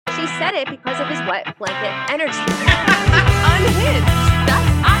she said it because of his wet blanket energy. Unhinged. That's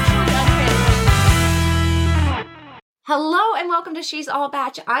actually unhinged. Hello and welcome to She's All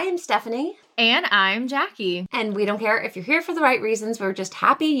Batch. I am Stephanie. And I'm Jackie. And we don't care if you're here for the right reasons. We're just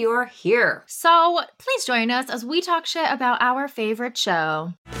happy you're here. So please join us as we talk shit about our favorite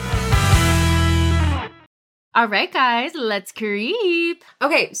show. All right, guys, let's creep.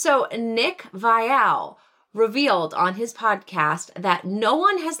 Okay, so Nick Viall revealed on his podcast that no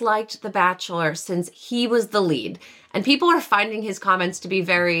one has liked The Bachelor since he was the lead. And people are finding his comments to be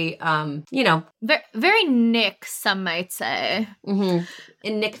very, Very Nick, some might say. in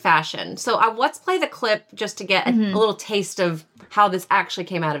Nick fashion. So let's play the clip just to get a little taste of how this actually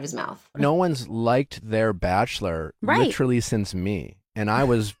came out of his mouth. No one's liked their Bachelor literally since me. And I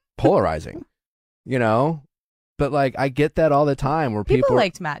was polarizing, But, I get that all the time where people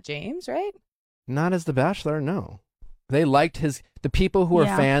liked Matt James, right? Not as The Bachelor, no. They liked the people who were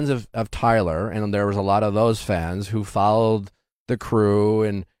fans of Tyler, and there was a lot of those fans who followed the crew,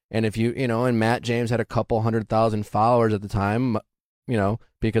 and if and Matt James had a couple 100,000 followers at the time,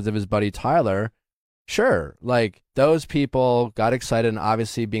 because of his buddy Tyler, sure, those people got excited, and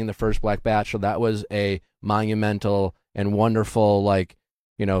obviously being the first Black Bachelor, that was a monumental and wonderful,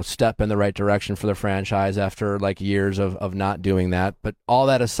 step in the right direction for the franchise after years of not doing that. But all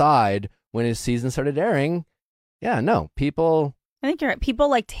that aside, when his season started airing, people... I think you're right. People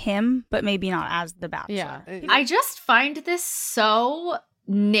liked him, but maybe not as The Bachelor. Yeah. I just find this so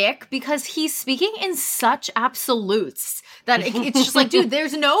Nick because he's speaking in such absolutes that it's just dude,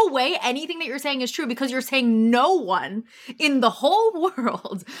 there's no way anything that you're saying is true because you're saying no one in the whole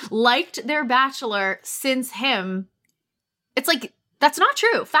world liked their Bachelor since him. It's that's not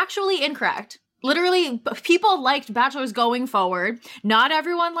true. Factually incorrect. Literally, people liked Bachelors going forward. Not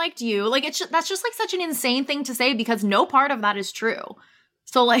everyone liked you. That's just such an insane thing to say because no part of that is true.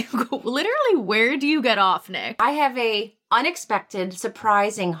 So literally, where do you get off, Nick? I have a unexpected,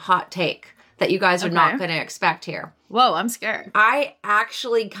 surprising hot take that you guys are not going to expect here. Whoa, I'm scared. I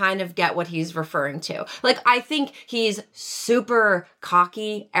actually kind of get what he's referring to. I think he's super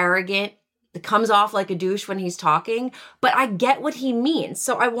cocky, arrogant. It comes off like a douche when he's talking, but I get what he means.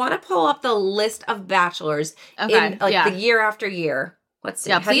 So I want to pull up the list of Bachelors in the year after year. Let's see.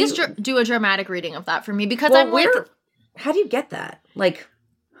 Yeah, please do a dramatic reading of that for me because I'm how do you get that?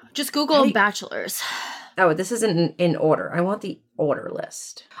 Just Google Bachelors. Oh, this isn't in order. I want the order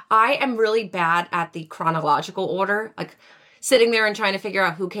list. I am really bad at the chronological order, sitting there and trying to figure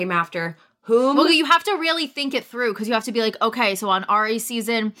out who came after whom. Well, you have to really think it through because you have to be okay, so on Ari's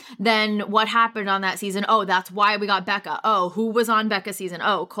season, then what happened on that season? Oh, that's why we got Becca. Oh, who was on Becca's season?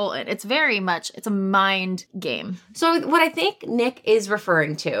 Oh, Colton. It's a mind game. So what I think Nick is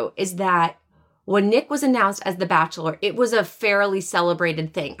referring to is that when Nick was announced as The Bachelor, it was a fairly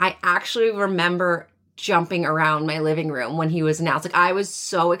celebrated thing. I actually remember jumping around my living room when he was announced. I was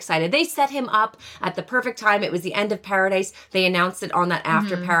so excited. They set him up at the perfect time. It was the end of Paradise. They announced it on that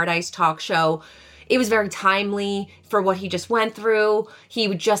After Paradise talk show. It was very timely for what he just went through.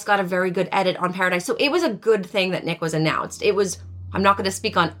 He just got a very good edit on Paradise. So it was a good thing that Nick was announced. I'm not going to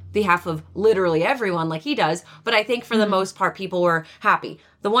speak on behalf of literally everyone like he does, but I think for the most part, people were happy.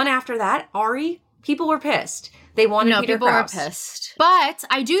 The one after that, Ari, people were pissed. They wanted Peter Krause. Were pissed. But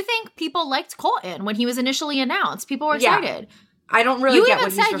I do think people liked Colton when he was initially announced. People were excited. I don't really get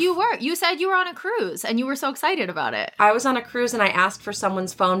what he's... You said you were on a cruise and you were so excited about it. I was on a cruise and I asked for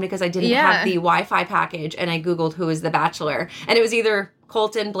someone's phone because I didn't have the Wi-Fi package and I Googled who is The Bachelor. And it was either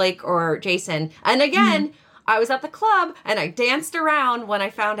Colton, Blake, or Jason. And again... I was at the club and I danced around when I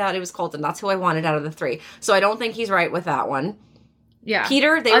found out it was Colton. That's who I wanted out of the three. So I don't think he's right with that one. Yeah.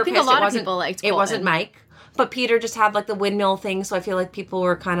 Peter, they were pissed. I think a lot of people liked Colton. It wasn't Mike. But Peter just had the windmill thing, so I feel like people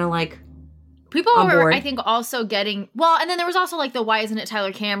were kind of people on were, board. I think, also getting... Well, and then there was also the why isn't it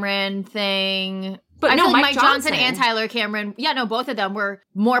Tyler Cameron thing. But I no, feel Mike Johnson and Tyler Cameron, both of them were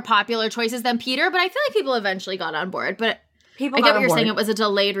more popular choices than Peter, but I feel like people eventually got on board. But I get what you're saying. It was a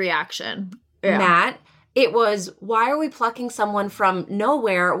delayed reaction. Yeah. Matt, it was, why are we plucking someone from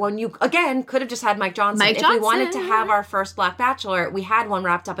nowhere when you, again, could have just had Mike Johnson. If we wanted to have our first Black Bachelor, we had one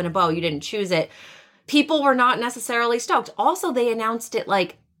wrapped up in a bow. You didn't choose it. People were not necessarily stoked. Also, they announced it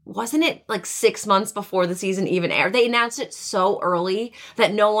wasn't it 6 months before the season even aired? They announced it so early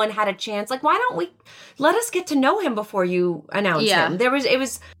that no one had a chance. Why don't we let us get to know him before you announce him? It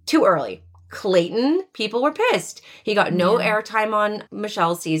was too early. Clayton, people were pissed. He got no airtime on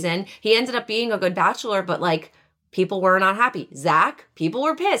Michelle's season. He ended up being a good Bachelor, but people were not happy. Zach, people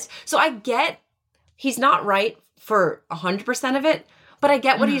were pissed. So I get he's not right for 100% of it, but I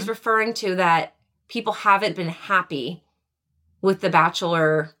get what he's referring to, that people haven't been happy with The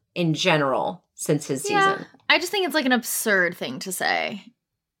Bachelor in general since his season. I just think it's like an absurd thing to say.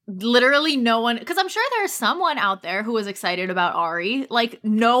 Literally no one, because I'm sure there's someone out there who was excited about Ari. Like,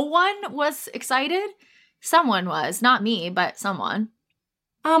 no one was excited. Someone was, not me, but someone.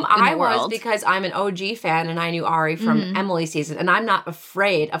 I was, because I'm an OG fan and I knew Ari from Emily's season, and I'm not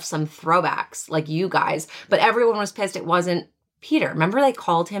afraid of some throwbacks like you guys, but everyone was pissed it wasn't Peter. Remember they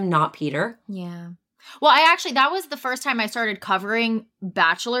called him not Peter? Yeah. Well, that was the first time I started covering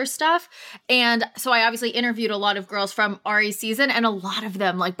Bachelor stuff. And so I obviously interviewed a lot of girls from Ari's season, and a lot of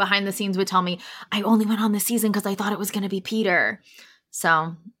them, like behind the scenes, would tell me, I only went on this season because I thought it was going to be Peter.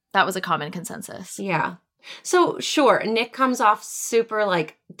 So that was a common consensus. Yeah. So sure, Nick comes off super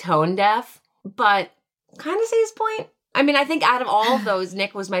like tone deaf, but kind of sees his point. I mean, I think out of all of those,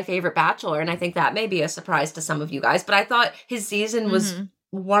 Nick was my favorite Bachelor, and I think that may be a surprise to some of you guys, but I thought his season was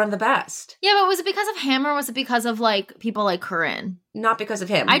one of the best. Yeah, but was it because of him, or was it because of like people like Corinne? Not because of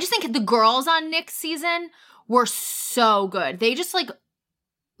him. I just think the girls on Nick's season were so good. They just like,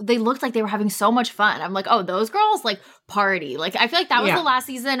 they looked like they were having so much fun. I'm like, oh, those girls like party. Like, I feel like that was the last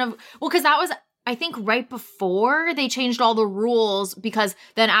season of, well, because that was, I think, right before they changed all the rules, because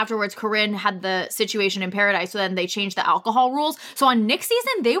then afterwards Corinne had the situation in Paradise, so then they changed the alcohol rules. So on Nick's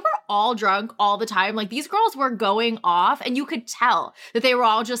season, they were all drunk all the time. Like, these girls were going off, and you could tell that they were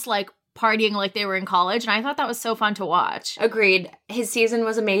all just like partying like they were in college, and I thought that was so fun to watch. Agreed. His season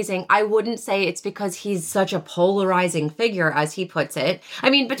was amazing. I wouldn't say it's because he's such a polarizing figure, as he puts it.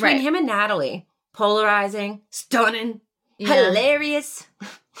 I mean, between him and Natalie, polarizing, stunning, hilarious.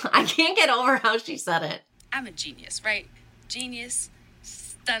 I can't get over how she said it. I'm a genius, right? Genius,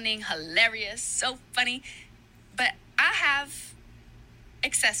 stunning, hilarious, so funny. But I have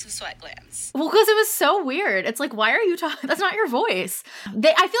excessive sweat glands. Well, because it was so weird. It's like, why are you talking? That's not your voice.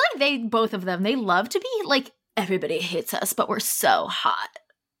 I feel like both of them, they love to be like, everybody hates us, but we're so hot.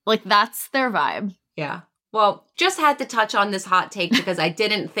 Like, that's their vibe. Yeah. Well, just had to touch on this hot take because I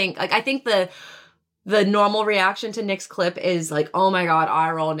didn't think, like, I think the normal reaction to Nick's clip is like, oh my God,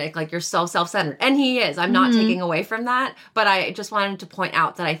 eye roll, Nick, like you're so self-centered. And he is. I'm not taking away from that. But I just wanted to point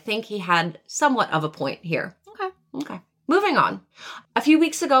out that I think he had somewhat of a point here. Okay. Moving on. A few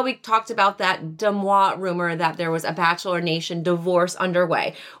weeks ago, we talked about that Demois rumor that there was a Bachelor Nation divorce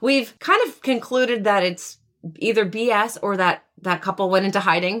underway. We've kind of concluded that it's either BS or that couple went into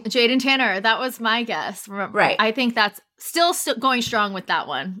hiding. Jade and Tanner, that was my guess. Right. I think that's still going strong with that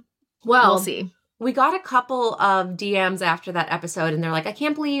one. Well, we'll see. We got a couple of DMs after that episode, and they're like, I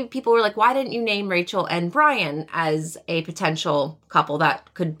can't believe people were like, why didn't you name Rachel and Brian as a potential couple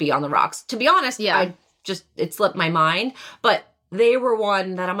that could be on the rocks? To be honest, it slipped my mind, but they were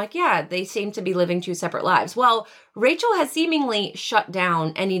one that I'm like, yeah, they seem to be living two separate lives. Well, Rachel has seemingly shut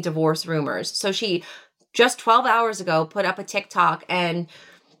down any divorce rumors. So she just 12 hours ago put up a TikTok, and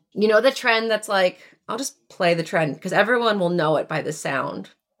you know the trend that's like, I'll just play the trend because everyone will know it by the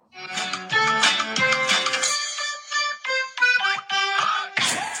sound.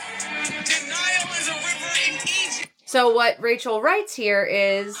 So what Rachel writes here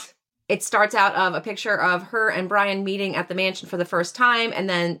is, it starts out of a picture of her and Brian meeting at the mansion for the first time, and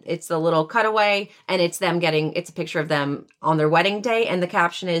then it's a little cutaway, and it's a picture of them on their wedding day, and the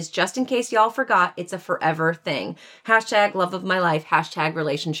caption is, just in case y'all forgot, it's a forever thing. # love of my life, #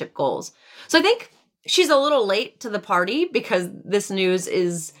 relationship goals. So I think she's a little late to the party because this news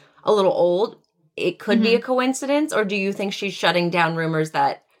is a little old. It could be a coincidence, or do you think she's shutting down rumors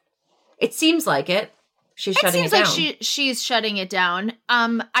that, it seems like it, she's shutting it down. It seems like she's shutting it down.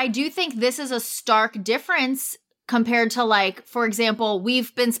 I do think this is a stark difference compared to, like, for example,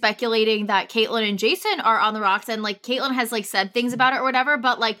 we've been speculating that Caitlyn and Jason are on the rocks, and like Caitlyn has like said things about it or whatever,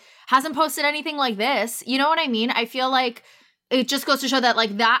 but like hasn't posted anything like this. You know what I mean? I feel like it just goes to show that,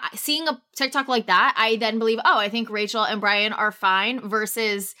 like, that seeing a TikTok like that, I then believe, oh, I think Rachel and Brian are fine,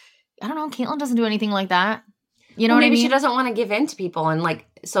 versus, I don't know, Caitlyn doesn't do anything like that. You know what I mean? Maybe she doesn't want to give in to people, and like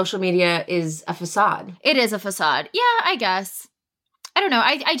social media is a facade. It is a facade. Yeah, I guess. I don't know.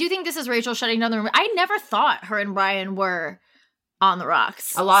 I do think this is Rachel shutting down the room. I never thought her and Brian were on the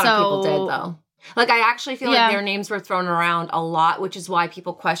rocks. A lot of people did, though. Like, I actually feel like their names were thrown around a lot, which is why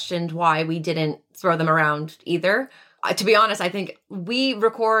people questioned why we didn't throw them around either. To be honest, I think we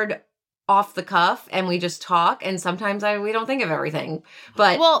record off the cuff and we just talk, and sometimes we don't think of everything.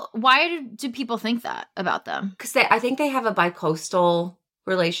 But well, why do people think that about them? Because I think they have a bi-coastal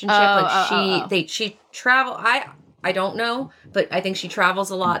relationship. She travel. I don't know, but I think she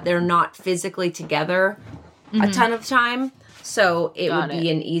travels a lot. They're not physically together a ton of time, so it would be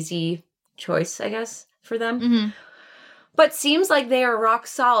an easy choice, I guess, for them. But seems like they are rock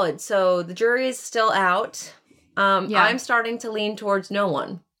solid. So the jury is still out. I'm starting to lean towards no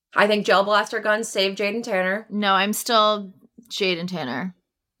one. I think Gel Blaster guns save Jade Tanner. No, I'm still Jade Tanner.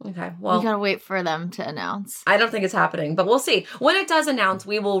 Okay, well, we gotta wait for them to announce. I don't think it's happening, but we'll see. When it does announce,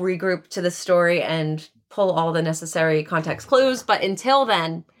 we will regroup to the story and pull all the necessary context clues. But until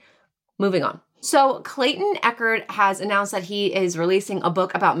then, moving on. So Clayton Echard has announced that he is releasing a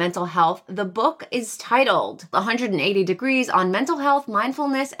book about mental health. The book is titled 180 Degrees on Mental Health,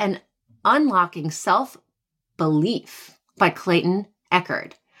 Mindfulness, and Unlocking Self-Belief by Clayton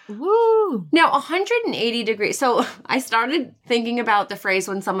Echard. Woo! Now, 180 degrees. So I started thinking about the phrase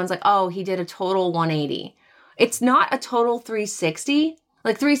when someone's like, oh, he did a total 180. It's not a total 360.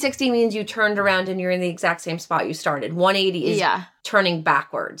 Like 360 means you turned around and you're in the exact same spot you started. 180 is turning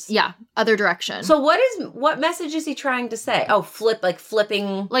backwards. Yeah, other direction. So what message is he trying to say? Oh,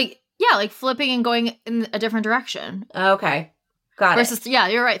 flipping. Like flipping and going in a different direction. Okay. Got it. Versus, yeah,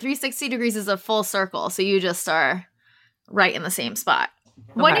 you're right. 360 degrees is a full circle. So you just are right in the same spot.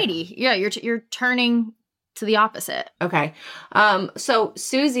 Okay. 180. Yeah, you're turning to the opposite. Okay. So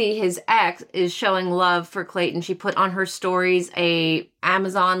Susie, his ex, is showing love for Clayton. She put on her stories a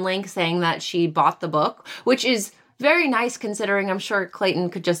Amazon link saying that she bought the book, which is very nice considering I'm sure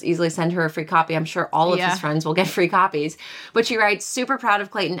Clayton could just easily send her a free copy. I'm sure all of his friends will get free copies. But she writes, super proud of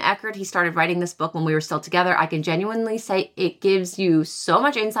Clayton Echard. He started writing this book when we were still together. I can genuinely say it gives you so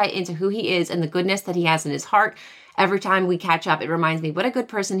much insight into who he is and the goodness that he has in his heart. Every time we catch up, it reminds me what a good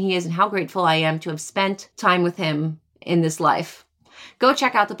person he is and how grateful I am to have spent time with him in this life. Go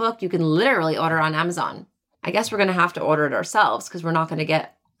check out the book. You can literally order on Amazon. I guess we're going to have to order it ourselves because we're not going to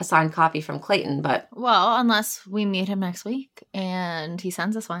get a signed copy from Clayton, but... Well, unless we meet him next week and he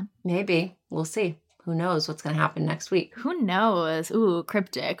sends us one. Maybe. We'll see. Who knows what's going to happen next week? Who knows? Ooh,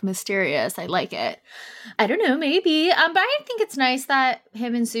 cryptic, mysterious. I like it. I don't know, maybe. But I think it's nice that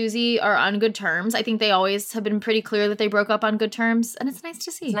him and Susie are on good terms. I think they always have been pretty clear that they broke up on good terms, and it's nice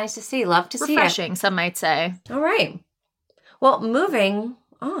to see. It's nice to see. Love to see it. Refreshing, some might say. All right. Well, moving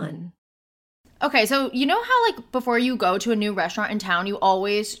on. Okay, so you know how like before you go to a new restaurant in town, you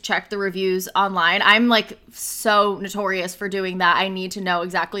always check the reviews online? I'm like so notorious for doing that. I need to know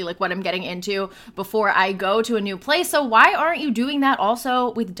exactly like what I'm getting into before I go to a new place. So why aren't you doing that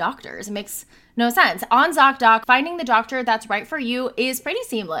also with doctors? It makes no sense. On ZocDoc, finding the doctor that's right for you is pretty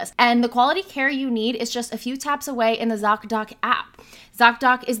seamless. And the quality care you need is just a few taps away in the ZocDoc app.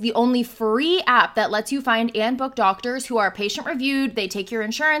 ZocDoc is the only free app that lets you find and book doctors who are patient reviewed, they take your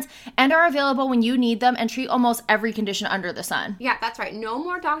insurance, and are available when you need them and treat almost every condition under the sun. Yeah, that's right. No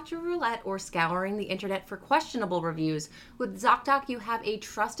more doctor roulette or scouring the internet for questionable reviews. With ZocDoc, you have a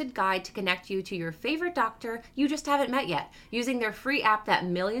trusted guide to connect you to your favorite doctor you just haven't met yet. Using their free app that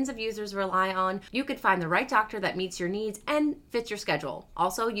millions of users rely on, you could find the right doctor that meets your needs and fits your schedule.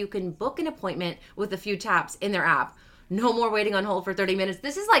 Also, you can book an appointment with a few taps in their app. No more waiting on hold for 30 minutes.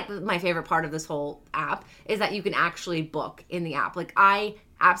 This is like my favorite part of this whole app is that you can actually book in the app. Like I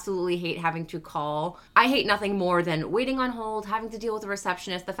absolutely hate having to call. I hate nothing more than waiting on hold, having to deal with a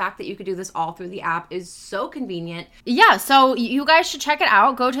receptionist. The fact that you could do this all through the app is so convenient. Yeah, so you guys should check it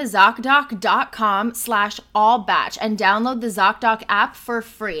out. Go to ZocDoc.com/allbatch and download the ZocDoc app for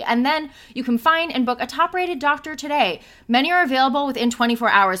free. And then you can find and book a top-rated doctor today. Many are available within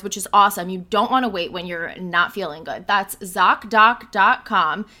 24 hours, which is awesome. You don't want to wait when you're not feeling good. That's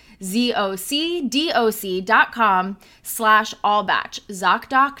ZocDoc.com. ZocDoc.com/allbatch.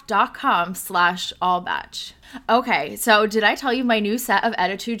 ZocDoc.com/allbatch. Okay, so did I tell you my new set of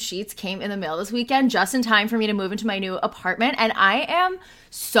Ettitude sheets came in the mail this weekend just in time for me to move into my new apartment? And I am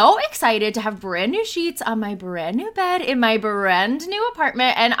so excited to have brand new sheets on my brand new bed in my brand new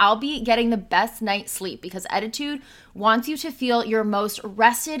apartment, and I'll be getting the best night's sleep because Ettitude wants you to feel your most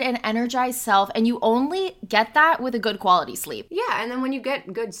rested and energized self, and you only get that with a good quality sleep. Yeah, and then when you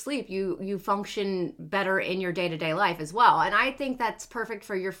get good sleep, you function better in your day-to-day life as well. And I think that's perfect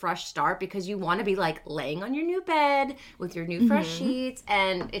for your fresh start because you want to be like laying on your new bed with your new fresh sheets,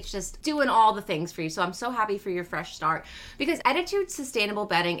 and it's just doing all the things for you. So I'm so happy for your fresh start because Ettitude Sustainable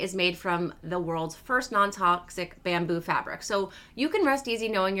Bedding is made from the world's first non-toxic bamboo fabric. So you can rest easy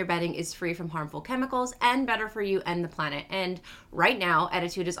knowing your bedding is free from harmful chemicals and better for you and the planet. And right now,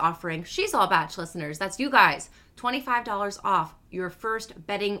 Ettitude is offering She's All Batch listeners, that's you guys, $25 off your first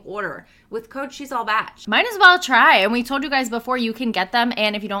bedding order with code She's All Batch. Might as well try. And we told you guys before, you can get them,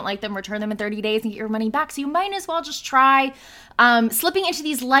 and if you don't like them, return them in 30 days and get your money back. So you might as well just try. Slipping into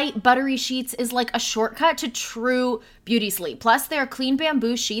these light, buttery sheets is like a shortcut to true beauty sleep. Plus, their clean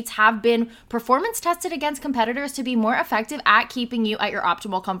bamboo sheets have been performance tested against competitors to be more effective at keeping you at your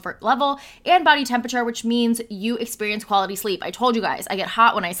optimal comfort level and body temperature, which means you experience quality sleep. I told you guys, I get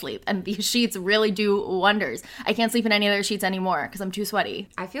hot when I sleep, and these sheets really do wonders. I can't sleep in any other sheets anymore. anymore because I'm too sweaty.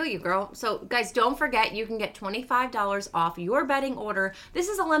 I feel you, girl. So, guys, don't forget you can get $25 off your bedding order. This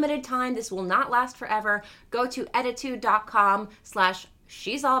is a limited time. This will not last forever. Go to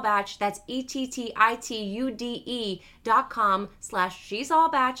ettitude.com/she'sallbatch. That's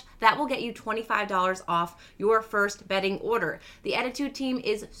ettitude.com/she'sallbatch. That will get you $25 off your first bedding order. The Ettitude team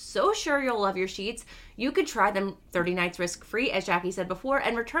is so sure you'll love your sheets. You could try them 30 nights risk-free, as Jackie said before,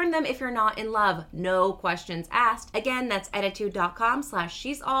 and return them if you're not in love. No questions asked. Again, that's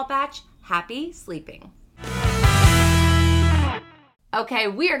ettitude.com/she'sallbatch. Happy sleeping. Okay,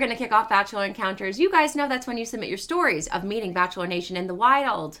 we are going to kick off Bachelor Encounters. You guys know that's when you submit your stories of meeting Bachelor Nation in the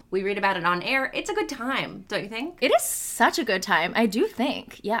wild. We read about it on air. It's a good time, don't you think? It is such a good time. I do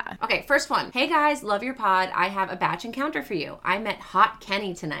think, yeah. Okay, first one. Hey guys, love your pod. I have a batch encounter for you. I met Hot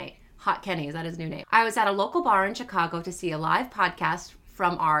Kenny tonight. Hot Kenny, is that his new name? I was at a local bar in Chicago to see a live podcast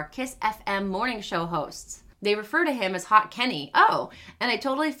from our Kiss FM morning show hosts. They refer to him as Hot Kenny. Oh, and I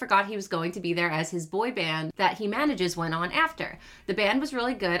totally forgot he was going to be there as his boy band that he manages went on after. The band was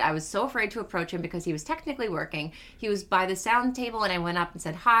really good. I was so afraid to approach him because he was technically working. He was by the sound table and I went up and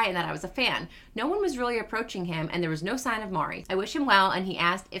said hi and that I was a fan. No one was really approaching him and there was no sign of Mari. I wish him well and he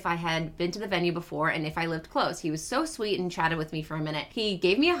asked if I had been to the venue before and if I lived close. He was so sweet and chatted with me for a minute. He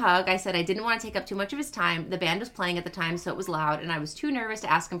gave me a hug. I said I didn't want to take up too much of his time. The band was playing at the time so it was loud and I was too nervous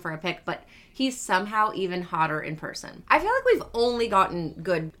to ask him for a pic, but he's somehow even hotter in person. I feel like we've only gotten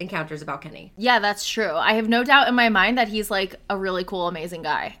good encounters about Kenny. Yeah, that's true. I have no doubt in my mind that he's like a really cool, amazing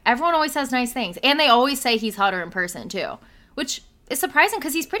guy. Everyone always says nice things. And they always say he's hotter in person too, which is surprising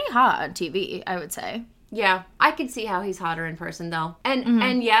because he's pretty hot on TV, I would say. Yeah, I can see how he's hotter in person though.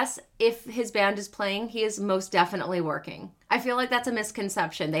 And yes, if his band is playing, he is most definitely working. I feel like that's a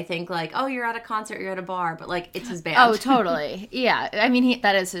misconception. They think like, oh, you're at a concert, you're at a bar, but like it's his band. Oh, totally. Yeah. I mean,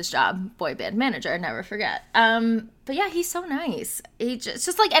 that is his job, boy band manager, never forget. But yeah, he's so nice. It's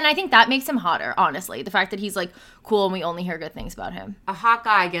just like, and I think that makes him hotter, honestly. The fact that he's like cool and we only hear good things about him. A hot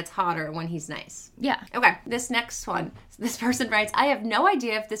guy gets hotter when he's nice. Yeah. Okay, this next one. This person writes, I have no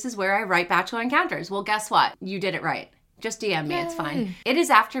idea if this is where I write Bachelor Encounters. Well, guess what? You did it right. Just DM me, it's fine. It is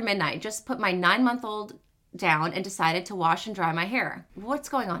after midnight. Just put my 9-month-old down and decided to wash and dry my hair. What's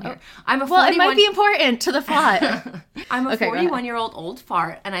going on here? Well, it might be important to the plot. I'm a 41-year-old old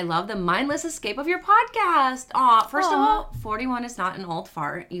fart, and I love the mindless escape of your podcast. Aw, first of all, 41 is not an old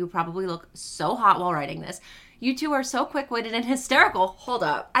fart. You probably look so hot while writing this. You two are so quick-witted and hysterical. Hold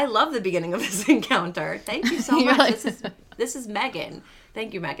up. I love the beginning of this encounter. Thank you so much. Like... This is Megan.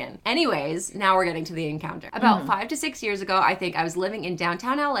 Thank you, Megan. Anyways, now we're getting to the encounter. About 5 to 6 years ago, I think I was living in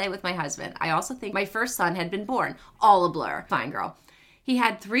downtown LA with my husband. I also think my first son had been born. All a blur. Fine, girl. He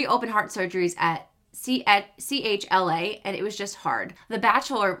had 3 open heart surgeries at CHLA, and it was just hard. The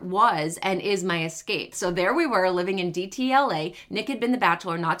Bachelor was and is my escape. So there we were living in DTLA. Nick had been the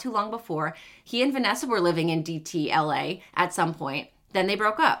Bachelor not too long before. He and Vanessa were living in DTLA at some point. Then they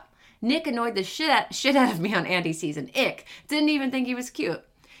broke up. Nick annoyed the shit out of me on Andy's season. Ick. Didn't even think he was cute.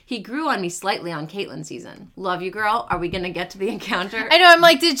 He grew on me slightly on Caitlin's season. Love you, girl. Are we going to get to the encounter? I know. I'm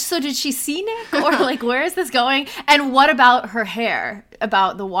like, did she see Nick? Or like, where is this going? And what about her hair?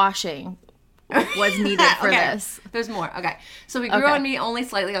 About the washing was needed for this? There's more. Okay. So we grew on me only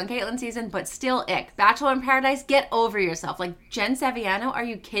slightly on Caitlin's season, but still ick. Bachelor in Paradise, get over yourself. Like, Jen Saviano, are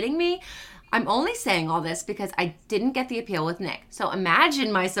you kidding me? I'm only saying all this because I didn't get the appeal with Nick. So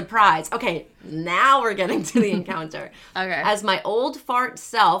imagine my surprise. Okay, now we're getting to the encounter. Okay. As my old fart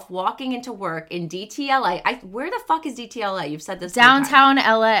self walking into work in DTLA. Where the fuck is DTLA? You've said this. Downtown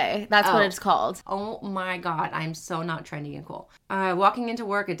LA. That's what it's called. Oh my God. I'm so not trendy and cool. Walking into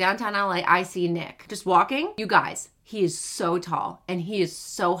work at downtown LA, I see Nick. Just walking. You guys, he is so tall and he is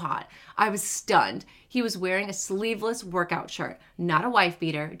so hot. I was stunned. He was wearing a sleeveless workout shirt, not a wife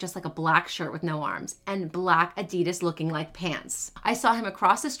beater, just like a black shirt with no arms, and black Adidas looking like pants. I saw him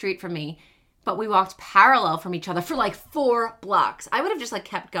across the street from me, but we walked parallel from each other for like 4 blocks. I would have just like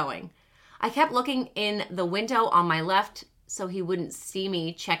kept going. I kept looking in the window on my left so he wouldn't see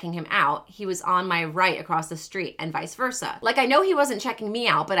me checking him out. He was on my right across the street and vice versa. Like, I know he wasn't checking me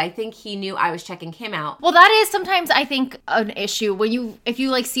out, but I think he knew I was checking him out. Well, that is sometimes, I think, an issue when if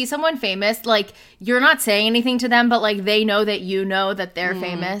you like see someone famous, like you're not saying anything to them, but like they know that you know that they're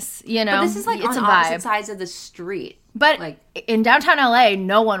famous, you know? But this is like it's on opposite sides of the street. But like in downtown LA,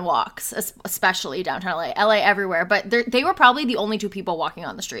 no one walks, especially downtown LA. LA everywhere. But they were probably the only 2 people walking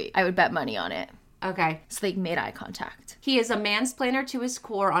on the street. I would bet money on it. Okay. So they made eye contact. He is a mansplainer to his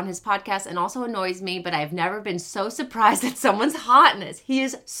core on his podcast and also annoys me, but I've never been so surprised at someone's hotness. He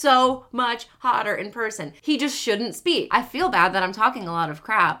is so much hotter in person. He just shouldn't speak. I feel bad that I'm talking a lot of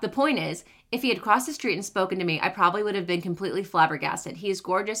crap. The point is, If he had crossed the street and spoken to me, I probably would have been completely flabbergasted. He is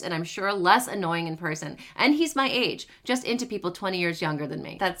gorgeous and I'm sure less annoying in person. And he's my age, just into people 20 years younger than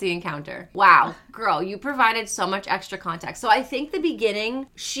me. That's the encounter. Wow, girl, you provided so much extra context. So I think the beginning,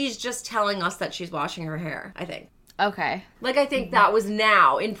 she's just telling us that she's washing her hair, I think. Okay. Like, I think that was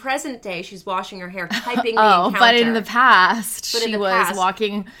now. In present day, she's washing her hair, typing the encounter. But in the past, she was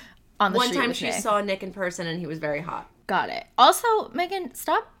walking on the street. One time she saw Nick in person and he was very hot. Got it. Also, Megan,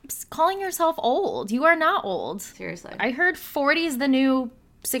 stop calling yourself old. You are not old. Seriously. I heard 40 is the new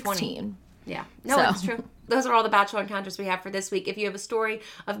 16. 20. Yeah. No, that's true. Those are all the Bachelor encounters we have for this week. If you have a story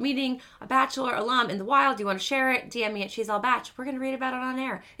of meeting a Bachelor alum in the wild, you want to share it, DM me at She's All Batch. We're going to read about it on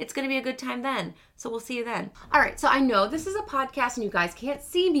air. It's going to be a good time then. So we'll see you then. All right. So I know this is a podcast and you guys can't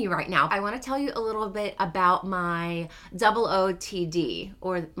see me right now. I want to tell you a little bit about my OOTD,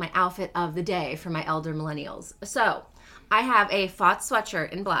 or my outfit of the day for my elder millennials. So I have a FOT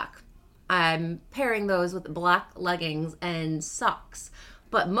sweatshirt in black. I'm pairing those with black leggings and socks.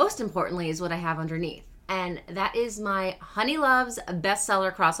 But most importantly is what I have underneath. And that is my Honey Love's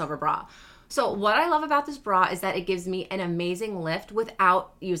bestseller crossover bra. So what I love about this bra is that it gives me an amazing lift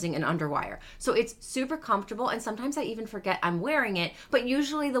without using an underwire. So it's super comfortable, and sometimes I even forget I'm wearing it, but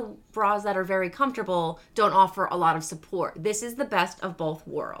usually the bras that are very comfortable don't offer a lot of support. This is the best of both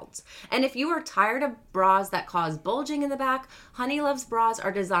worlds. And if you are tired of bras that cause bulging in the back, Honey Love's bras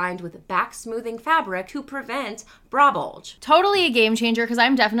are designed with back smoothing fabric to prevent bra bulge. Totally a game changer, because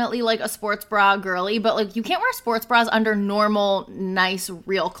I'm definitely like a sports bra girly, but like you can't wear sports bras under normal, nice,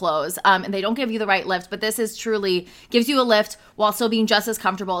 real clothes. And they don't give you the right lift, but this is truly gives you a lift while still being just as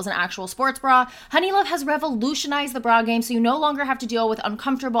comfortable as an actual sports bra. Honey Love has revolutionized the bra game, so you no longer have to deal with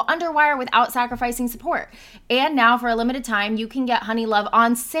uncomfortable underwire without sacrificing support. And now for a limited time, you can get Honey Love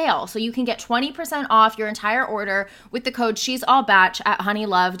on sale. So you can get 20% off your entire order with the code She's All Batch at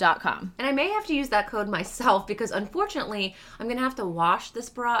honeylove.com. And I may have to use that code myself, because unfortunately, I'm going to have to wash this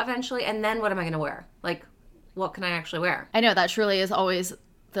bra eventually, and then what am I going to wear? Like, what can I actually wear? I know, that truly is always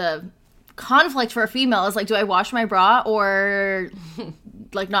the conflict for a female, is like, do I wash my bra or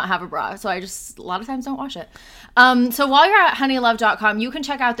like not have a bra? So I just a lot of times don't wash it. So while you're at honeylove.com, you can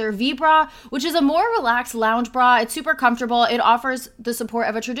check out their V-Bra, which is a more relaxed lounge bra. It's super comfortable. It offers the support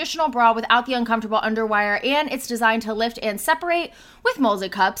of a traditional bra without the uncomfortable underwire, and it's designed to lift and separate with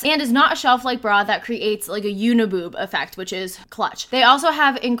molded cups, and is not a shelf-like bra that creates like a uniboob effect, which is clutch. They also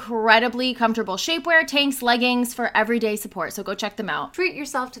have incredibly comfortable shapewear, tanks, leggings for everyday support, so go check them out. Treat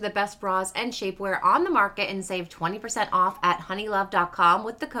yourself to the best bras and shapewear on the market and save 20% off at honeylove.com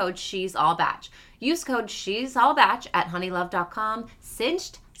with the code She's All Batch. Use code She's All Batch at honeylove.com.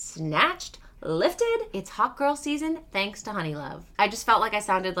 Cinched, snatched, lifted. It's hot girl season thanks to Honey Love. I just felt like I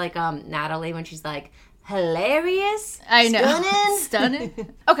sounded like Natalie when she's like, hilarious. I know. Stunning.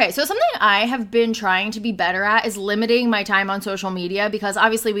 Okay, so something I have been trying to be better at is limiting my time on social media, because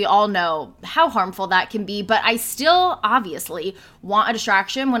obviously we all know how harmful that can be, but I still obviously want a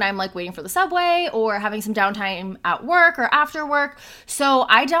distraction when I'm like waiting for the subway or having some downtime at work or after work. So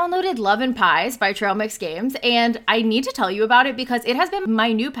I downloaded Love and Pies by Trail Mix Games, and I need to tell you about it because it has been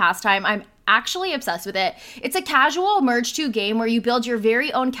my new pastime. I'm actually obsessed with it. It's a casual Merge 2 game where you build your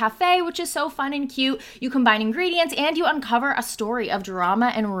very own cafe, which is so fun and cute. You combine ingredients and you uncover a story of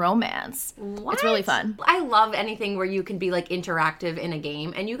drama and romance. What? It's really fun. I love anything where you can be like interactive in a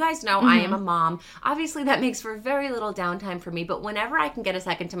game. And you guys know I am a mom. Obviously that makes for very little downtime for me, but whenever I can get a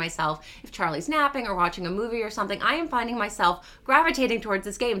second to myself, if Charlie's napping or watching a movie or something, I am finding myself gravitating towards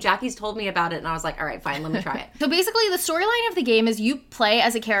this game. Jackie's told me about it and I was like, all right, fine, let me try it. So basically the storyline of the game is you play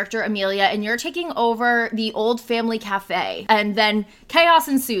as a character, Amelia, and you're taking over the old family cafe, and then chaos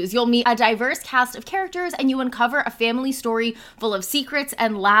ensues. You'll meet a diverse cast of characters and you uncover a family story full of secrets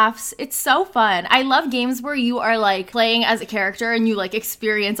and laughs. It's so fun. I love games where you are like playing as a character and you like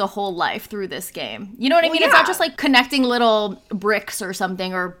experience a whole life through this game. You know what I mean? Yeah. It's not just like connecting little bricks or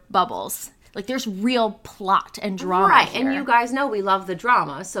something or bubbles. Like there's real plot and drama here. And you guys know we love the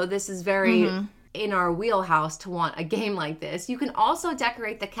drama, so this is very in our wheelhouse to want a game like this. You can also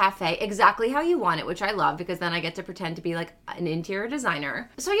decorate the cafe exactly how you want it, which I love because then I get to pretend to be like an interior designer.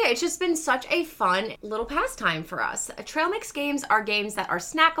 So yeah, it's just been such a fun little pastime for us. Trail Mix games are games that are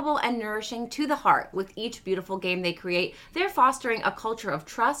snackable and nourishing to the heart. With each beautiful game they create, they're fostering a culture of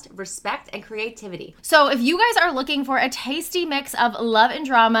trust, respect, and creativity. So if you guys are looking for a tasty mix of love and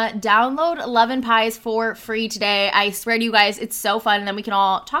drama, download Love and Pies for free today. I swear to you guys, it's so fun, and then we can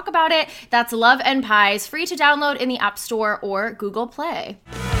all talk about it. That's Love and Pies, free to download in the App Store or Google Play.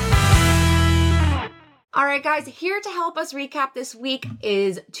 All right, guys, here to help us recap this week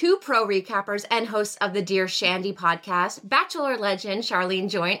is two pro recappers and hosts of the Dear Shandy podcast, Bachelor legend Charlene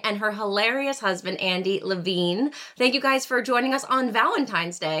Joint and her hilarious husband, Andy Levine. Thank you guys for joining us on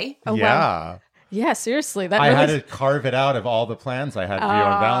Valentine's Day. Oh, yeah. Wow. Yeah, seriously. I had to carve it out of all the plans I had for you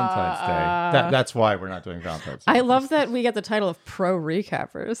on Valentine's Day. That's why we're not doing Valentine's Day. I love that we get the title of pro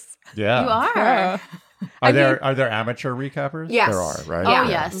recappers. Yeah. You are. Are there amateur recappers? Yes. There are, right? Oh,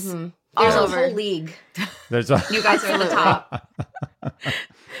 yes. Mm-hmm. There's a whole league. You guys are at the top.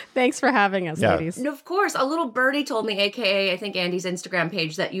 Thanks for having us, ladies. And of course, a little birdie told me, aka I think Andy's Instagram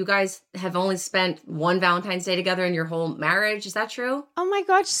page, that you guys have only spent one Valentine's Day together in your whole marriage. Is that true? Oh my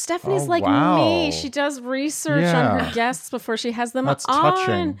gosh, Stephanie's me. She does research on her guests before she has them That's on.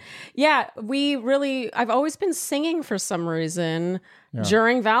 touching. Yeah, I've always been singing for some reason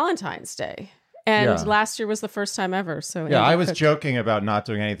during Valentine's Day. And last year was the first time ever. So I was joking about not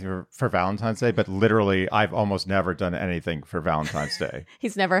doing anything for Valentine's Day, but literally I've almost never done anything for Valentine's Day.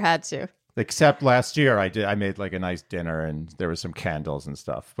 He's never had to. Except last year I made like a nice dinner and there was some candles and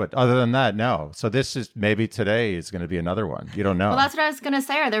stuff. But other than that, no. So this is maybe today is going to be another one. You don't know. Well, that's what I was going to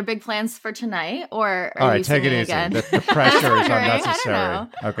say. Are there big plans for tonight or are All right, you take it easy. again? The pressure is unnecessary. I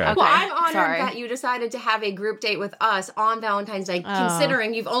don't know. Okay. Well, I'm honored that you decided to have a group date with us on Valentine's Day,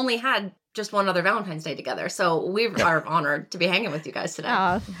 considering you've only had just one other Valentine's Day together. So we are honored to be hanging with you guys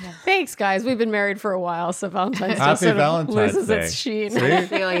today. Thanks, guys. We've been married for a while, so Valentine's Day Happy sort of Valentine's loses Day. its sheen. I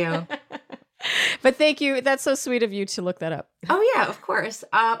feel you. But thank you. That's so sweet of you to look that up. Oh, yeah, of course.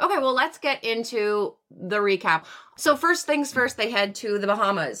 Okay, well, let's get into the recap. So first things first, they head to the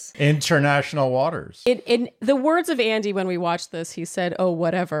Bahamas. International waters. In the words of Andy when we watched this, he said, "Oh,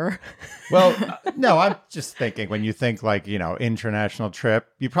 whatever." Well, no, I'm just thinking when you think like, international trip,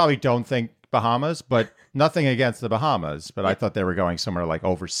 you probably don't think Bahamas, but nothing against the Bahamas. But I thought they were going somewhere like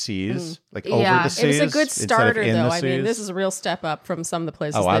overseas, over the seas. It was a good starter, though. I mean, seas. this is a real step up from some of the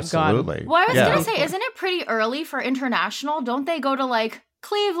places they've absolutely. gone. Well, I was going to say, isn't it pretty early for international? Don't they go to like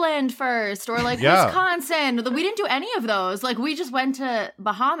Cleveland first or like Wisconsin? We didn't do any of those. Like we just went to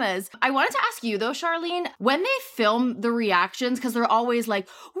Bahamas. I wanted to ask you though, Charlene, when they film the reactions, because they're always like,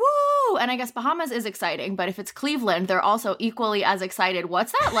 woo! And I guess Bahamas is exciting, but if it's Cleveland, they're also equally as excited.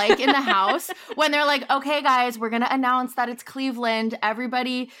 What's that like in the house when they're like, okay, guys, we're going to announce that it's Cleveland.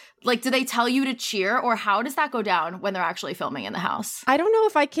 Everybody, like, do they tell you to cheer or how does that go down when they're actually filming in the house? I don't know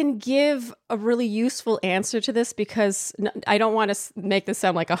if I can give a really useful answer to this because I don't want to make this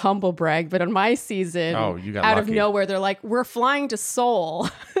sound like a humble brag, but on my season, out of nowhere, they're like, we're flying to Seoul.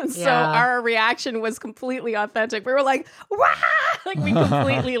 So our reaction was completely authentic. We were like, wah! Like we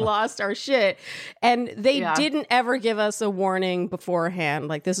completely lost our shit. And they didn't ever give us a warning beforehand.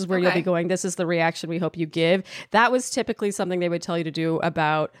 Like, this is where you'll be going. This is the reaction we hope you give. That was typically something they would tell you to do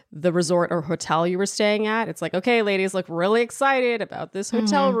about the resort or hotel you were staying at. It's like, okay, ladies, look really excited about this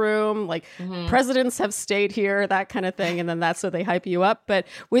hotel room. Like presidents have stayed here, that kind of thing. And then that's what they hype you up. But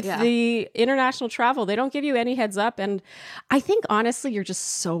with the international travel, they don't give you any heads up. And I think honestly, you're just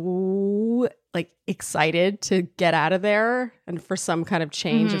so like excited to get out of there and for some kind of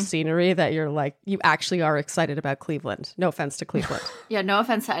change of scenery that you're like, you actually are excited about Cleveland. No offense to Cleveland. No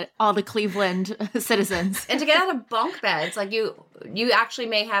offense to all the Cleveland citizens. And to get out of bunk beds, like you actually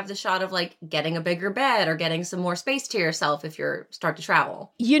may have the shot of like getting a bigger bed or getting some more space to yourself if you start to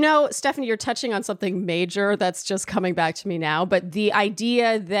travel. Stephanie, you're touching on something major that's just coming back to me now, but the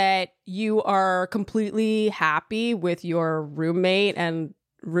idea that you are completely happy with your roommate and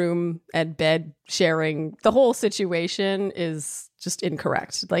room and bed sharing, the whole situation is just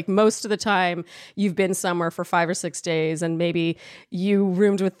incorrect. Like most of the time you've been somewhere for 5 or 6 days and maybe you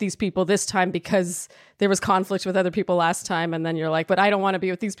roomed with these people this time because there was conflict with other people last time. And then you're like, but I don't want to be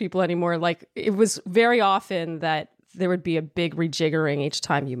with these people anymore. Like it was very often that there would be a big rejiggering each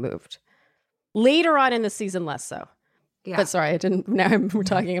time you moved. Later on in the season, less so. Yeah. But sorry, we're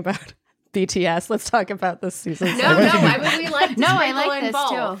talking about BTS. Let's talk about this season. No. I mean, we like to I like this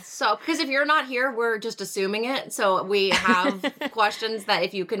both. too. So, because if you're not here, we're just assuming it. So we have questions that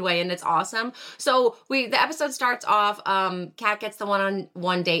if you can weigh in, it's awesome. So the episode starts off. Kat gets the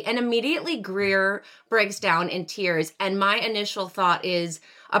one-on-one date, and immediately Greer breaks down in tears. And my initial thought is,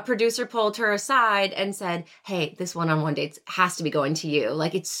 a producer pulled her aside and said, hey, this one-on-one date has to be going to you.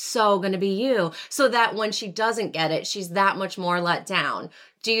 Like, it's so going to be you. So that when she doesn't get it, she's that much more let down.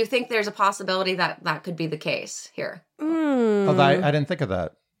 Do you think there's a possibility that could be the case here? I didn't think of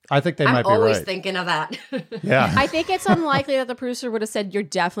that. I think they might be right. I'm always thinking of that. Yeah. I think it's unlikely that the producer would have said, you're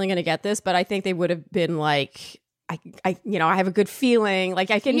definitely going to get this, but I think they would have been like, I have a good feeling.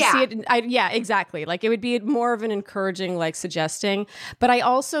 Like I can see it. Exactly. Like it would be more of an encouraging, like suggesting. But I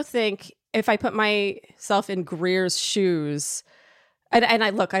also think if I put myself in Greer's shoes, and I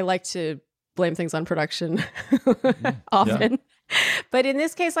like to blame things on production often. Yeah. But in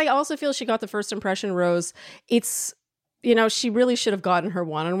this case, I also feel she got the first impression rose. It's, she really should have gotten her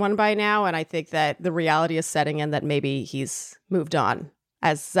one-on-one by now. And I think that the reality is setting in that maybe he's moved on,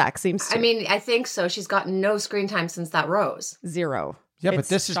 as Zach seems to. I mean, I think so. She's gotten no screen time since that rose. 0. Yeah, but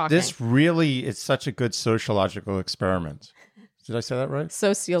this really is such a good sociological experiment. Did I say that right?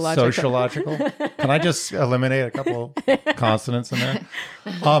 Sociological. Can I just eliminate a couple consonants in there?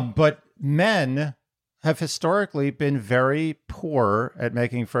 But men have historically been very poor at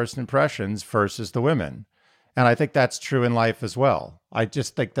making first impressions versus the women. And I think that's true in life as well. I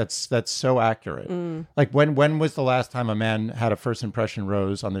just think that's so accurate. Like when was the last time a man had a first impression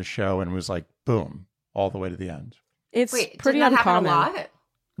rose on the show and was like, boom, all the way to the end? It's pretty uncommon. Happen a lot?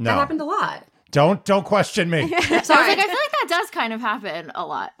 No. That happened a lot. Don't question me. Sorry. I feel like that does kind of happen a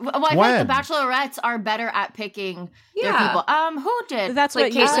lot. Well, I feel like the bachelorettes are better at picking their people. Who did? That's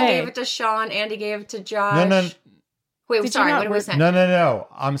what you say. Gave it to Sean. Andy gave it to Josh. No. Wait, sorry. What are we saying? No.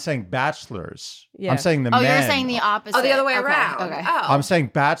 I'm saying bachelors. Yeah. I'm saying the men. Oh, you're saying the opposite. Oh, the other way around. Okay. Oh. I'm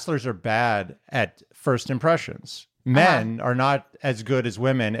saying bachelors are bad at first impressions. Men are not as good as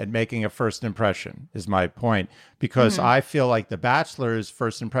women at making a first impression, is my point. Because I feel like The Bachelor's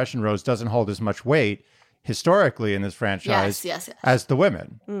first impression rose doesn't hold as much weight historically in this franchise as the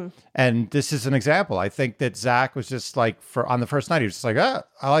women. And this is an example. I think that Zach was just like, on the first night, he was just like, I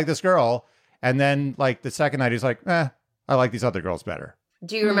like this girl. And then like the second night, he's like, I like these other girls better.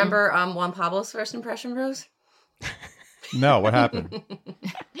 Do you remember Juan Pablo's first impression rose? No, what happened?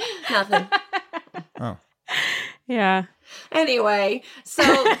 Nothing. Oh. Yeah. Anyway, so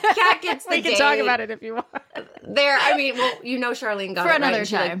Kat gets the We can talk about it if you want. Charlene got for it another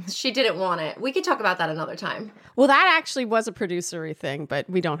time. She didn't want it. We could talk about that another time. Well, that actually was a producer-y thing, but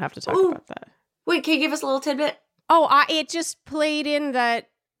we don't have to talk about that. Wait, can you give us a little tidbit? Oh, it just played in that,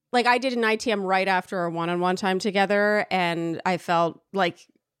 like, I did an ITM right after our one-on-one time together, and I felt like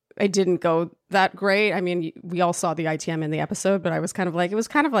it didn't go that great. I mean, we all saw the ITM in the episode, but I was kind of like, it was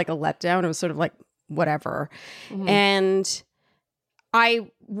kind of like a letdown. It was sort of like, whatever. And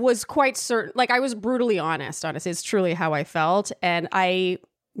I was quite certain, like I was brutally honest. It's truly how I felt. And I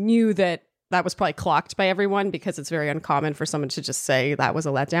knew that was probably clocked by everyone because it's very uncommon for someone to just say that was a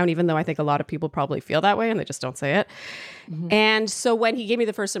letdown, even though I think a lot of people probably feel that way and they just don't say it. And so when he gave me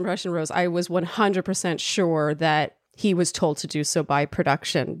the first impression rose, I was 100% sure that he was told to do so by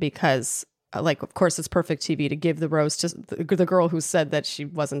production because of course, it's perfect TV to give the rose to the girl who said that she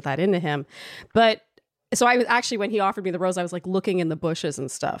wasn't that into him. But so I was actually, when he offered me the rose, I was like looking in the bushes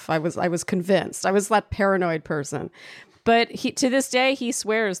and stuff. I was convinced. I was that paranoid person. But to this day, he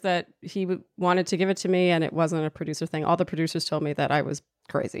swears that he wanted to give it to me and it wasn't a producer thing. All the producers told me that I was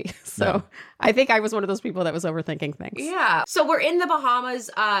crazy. So I think I was one of those people that was overthinking things. Yeah. So we're in the Bahamas.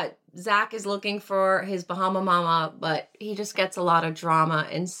 Zach is looking for his Bahama mama, but he just gets a lot of drama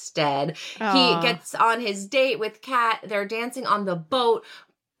instead. He gets on his date with Kat. They're dancing on the boat,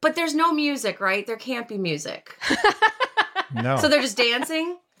 but there's no music, right? There can't be music. No. So they're just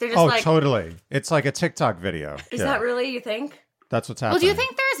dancing? They're just totally. It's like a TikTok video. Is that really, you think? That's what's happening. Well, do you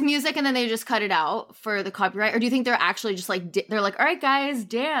think there's music and then they just cut it out for the copyright? Or do you think they're actually just like, they're like, all right, guys,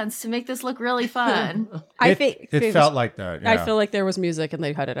 dance to make this look really fun? I think it felt like that. Yeah. I feel like there was music and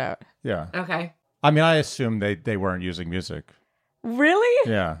they cut it out. Yeah. Okay. I mean, I assume they weren't using music. Really?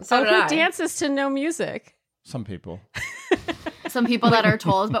 Yeah. So who dances to no music? Some people. Some people that are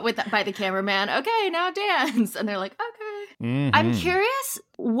told, but by the cameraman, okay, now dance. And they're like, okay. Mm-hmm. I'm curious,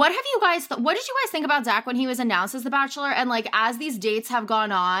 what did you guys think about Zach when he was announced as The Bachelor? And like, as these dates have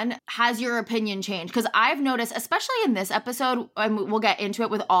gone on, has your opinion changed? Because I've noticed, especially in this episode, and we'll get into it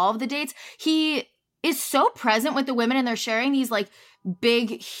with all of the dates, he is so present with the women and they're sharing these like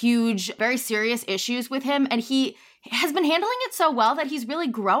big, huge, very serious issues with him. And he has been handling it so well that he's really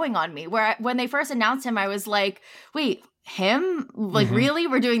growing on me. Where when they first announced him, I was like, wait, him? Like, really?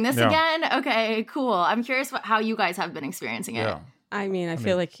 We're doing this again? Okay, cool. I'm curious how you guys have been experiencing it. Yeah. I mean, I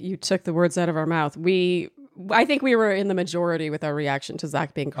feel like you took the words out of our mouth. I think we were in the majority with our reaction to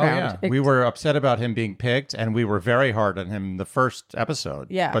Zach being crowned. Oh, yeah. We were upset about him being picked, and we were very hard on him the first episode.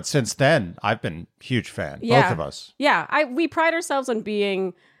 Yeah. But since then, I've been a huge fan. Yeah. Both of us. Yeah. We pride ourselves on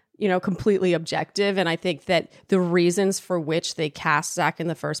being, completely objective. And I think that the reasons for which they cast Zach in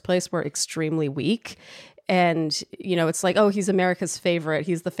the first place were extremely weak. And, it's like, oh, he's America's favorite.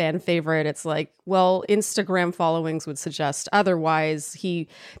 He's the fan favorite. It's like, well, Instagram followings would suggest otherwise. He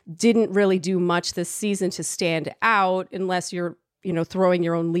didn't really do much this season to stand out unless you're throwing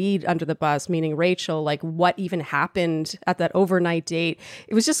your own lead under the bus, meaning Rachel, like what even happened at that overnight date.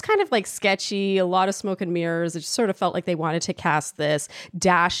 It was just kind of like sketchy, a lot of smoke and mirrors. It just sort of felt like they wanted to cast this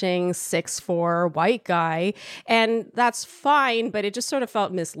dashing 6'4" white guy. And that's fine, but it just sort of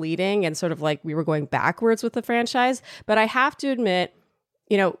felt misleading and sort of like we were going backwards with the franchise. But I have to admit,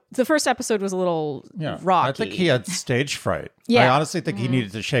 the first episode was a little rocky. I think he had stage fright. Yeah. I honestly think he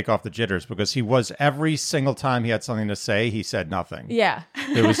needed to shake off the jitters because he was, every single time he had something to say, he said nothing. Yeah.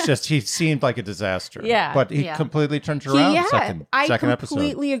 It was just, he seemed like a disaster. Yeah. But he completely turned around second episode. I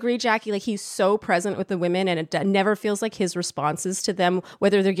completely agree, Jackie. Like, he's so present with the women, and it never feels like his responses to them,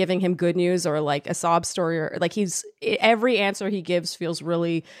 whether they're giving him good news or like a sob story, or like every answer he gives feels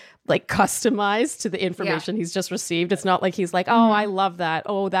really like customized to the information he's just received. It's not like he's like, oh, I love that.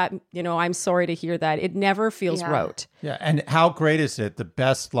 Oh, that, I'm sorry to hear that. It never feels rote. Yeah. And how great is it? The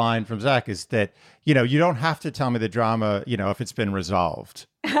best line from Zach is that, you don't have to tell me the drama, if it's been resolved.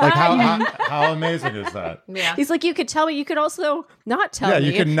 Like how amazing is that? Yeah. He's like, you could tell me, you could also not tell me.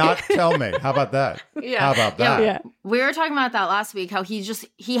 Yeah, you could not tell me. How about that? How about that? Yeah. We were talking about that last week, how he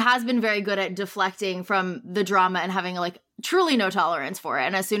has been very good at deflecting from the drama and having like truly no tolerance for it.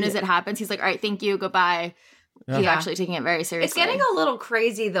 And as soon as it happens, he's like, all right, thank you, goodbye. He's actually taking it very seriously. It's getting a little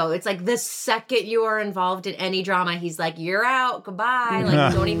crazy, though. It's like the second you are involved in any drama, he's like, you're out, goodbye.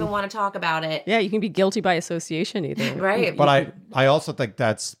 Like, you don't even want to talk about it. Yeah, you can be guilty by association either. Right. But I also think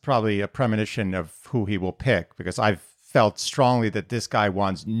that's probably a premonition of who he will pick, because I've felt strongly that this guy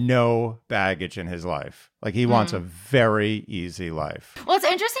wants no baggage in his life. Like, he wants a very easy life. Well, it's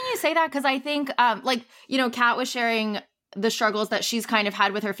interesting you say that, because I think, Kat was sharing the struggles that she's kind of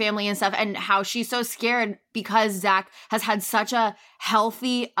had with her family and stuff, and how she's so scared because Zach has had such a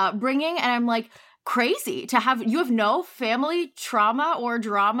healthy upbringing. And I'm like, crazy to have, you have no family trauma or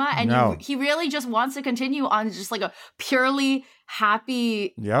drama, and he really just wants to continue on just like a purely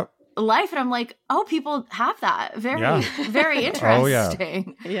happy life. And I'm like, oh, people have that. Very, very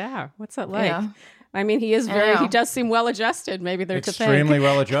interesting. Yeah. What's that like? Yeah. I mean, he does seem well-adjusted. Maybe they're extremely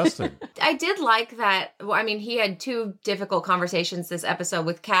well-adjusted. I did like that. Well, I mean, he had two difficult conversations this episode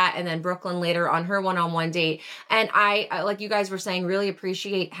with Kat, and then Brooklyn later on her one-on-one date. And I, like you guys were saying, really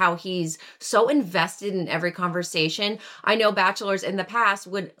appreciate how he's so invested in every conversation. I know bachelors in the past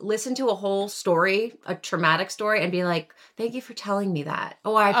would listen to a whole story, a traumatic story, and be like, thank you for telling me that.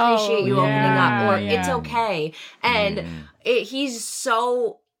 Oh, I appreciate you opening up. Or it's okay. And he's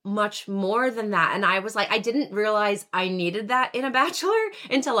so much more than that. And I was like, I didn't realize I needed that in a bachelor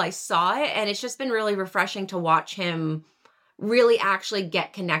until I saw it. And it's just been really refreshing to watch him really actually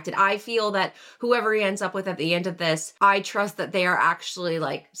get connected. I feel that whoever he ends up with at the end of this, I trust that they are actually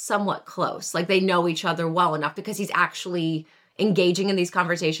like somewhat close. Like, they know each other well enough, because he's actually engaging in these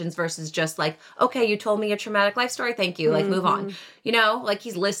conversations versus just like, okay, you told me a traumatic life story, thank you, like move on. Like,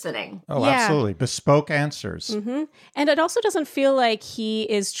 he's listening. Oh, absolutely. Bespoke answers. And it also doesn't feel like he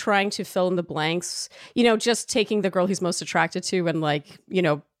is trying to fill in the blanks, just taking the girl he's most attracted to and like,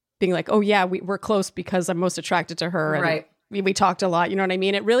 being like, oh yeah, we're close because I'm most attracted to her. And right. We talked a lot, you know what I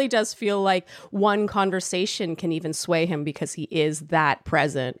mean? It really does feel like one conversation can even sway him, because he is that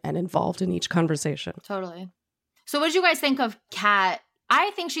present and involved in each conversation. Totally. So what did you guys think of Kat?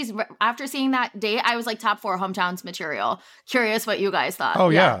 I think she's, after seeing that date, I was like top 4 hometowns material. Curious what you guys thought. Oh,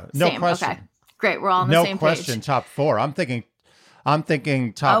 yeah. No same. question. Okay. Great. We're all on the same page. No question. Top 4. I'm thinking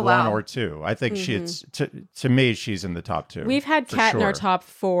top 1 or 2. I think she's, to me, she's in the top 2. We've had Kat in our top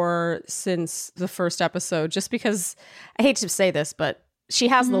 4 since the first episode, just because, I hate to say this, but she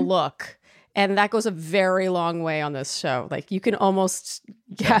has the look. And that goes a very long way on this show. Like, you can almost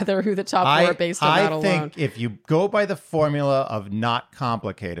gather who the top 4 are based on that alone. I think if you go by the formula of not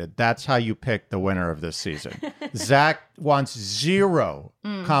complicated, that's how you pick the winner of this season. Zach wants 0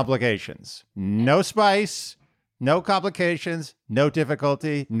 complications. No spice, no complications, no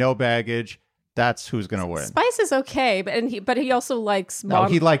difficulty, no baggage. That's who's going to win. Spice is okay, but he also likes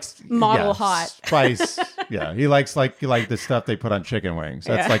he likes model hot spice. Yeah, he likes the stuff they put on chicken wings.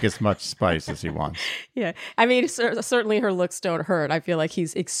 That's like as much spice as he wants. Yeah, I mean, certainly her looks don't hurt. I feel like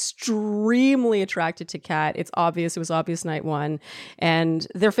he's extremely attracted to Kat. It's obvious. It was obvious night 1, and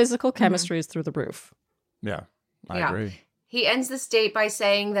their physical chemistry is through the roof. Yeah, I agree. He ends this date by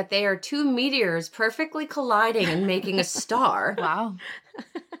saying that they are 2 meteors perfectly colliding and making a star. Wow.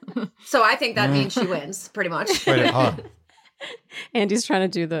 So I think that means she wins, pretty much. Andy's trying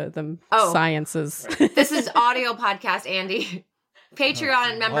to do the sciences. This is audio podcast, Andy.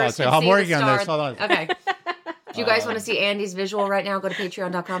 Patreon members can I'm see working the star. on this. Hold on. Okay. Do you guys want to see Andy's visual right now? Go to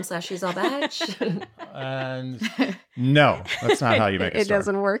patreon.com/she'sallbadge. And no, that's not how you make a star. It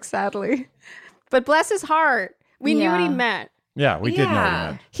doesn't work, sadly. But bless his heart. We knew what he meant. Yeah, we did know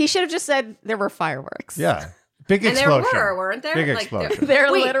that. He should have just said there were fireworks. Yeah. Big explosion. And there were, weren't there? Big explosion.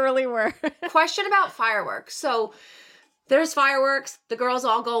 There literally were. Question about fireworks. So there's fireworks. The girls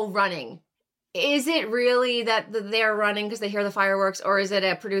all go running. Is it really that they're running because they hear the fireworks, or is it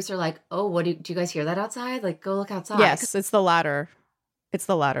a producer like, oh, what do you guys hear that outside? Like, go look outside. Yes, it's the latter. It's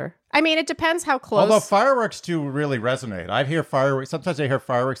the latter. I mean, it depends how close. Although fireworks do really resonate. I hear fireworks. Sometimes I hear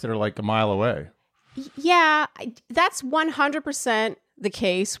fireworks that are like a mile away. Yeah, that's 100% the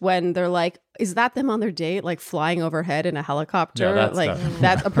case when they're like, is that them on their date, like flying overhead in a helicopter? Yeah, that's like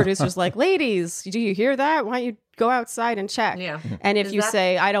that's a producer's like, ladies, do you hear that? Why don't you go outside and check? Yeah. And if you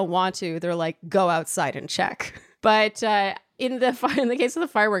say, I don't want to, they're like, go outside and check. But in the case of the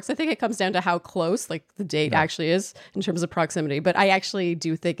fireworks, I think it comes down to how close like the date actually is in terms of proximity. But I actually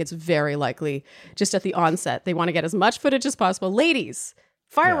do think it's very likely just at the onset, they want to get as much footage as possible. Ladies,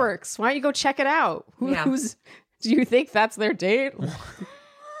 fireworks, why don't you go check it out? Do you think that's their date?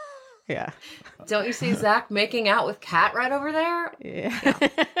 Yeah. Don't you see Zach making out with Kat right over there? Yeah.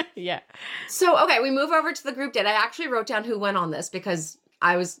 Yeah. So, okay, we move over to the group date. I actually wrote down who went on this because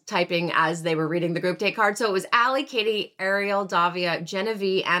I was typing as they were reading the group date card. So it was Allie, Katie, Ariel, Davia,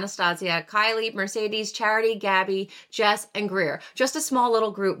 Genevieve, Anastasia, Kylie, Mercedes, Charity, Gabby, Jess, and Greer. Just a small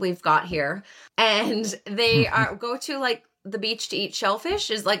little group we've got here. And they go to like the beach to eat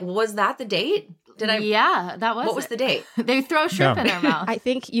shellfish. Was that the date? Yeah, that was. What was the date? They throw shrimp in their mouth. I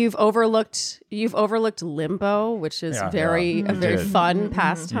think you've overlooked limbo, which is a very fun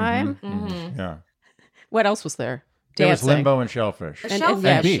pastime. Mm-hmm. Yeah. What else was there? There was limbo and shellfish. And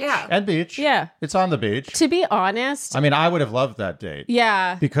beach. Yeah. And beach. Yeah. It's on the beach. To be honest. I mean, I would have loved that date.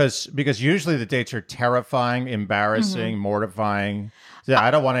 Yeah. Because usually the dates are terrifying, embarrassing, mortifying. Yeah, I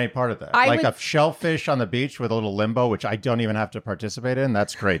don't want any part of that. A shellfish on the beach with a little limbo, which I don't even have to participate in.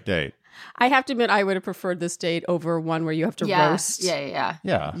 That's a great date. I have to admit, I would have preferred this date over one where you have to roast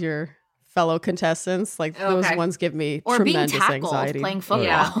your fellow contestants. Like those ones give me tremendous being tackled, anxiety. Playing football.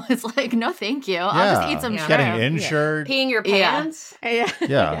 Yeah. It's like, no, thank you. I'll just eat some shrimp. Getting injured. Peeing your pants.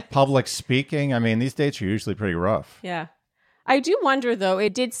 Yeah. Public speaking. I mean, these dates are usually pretty rough. Yeah. I do wonder, though,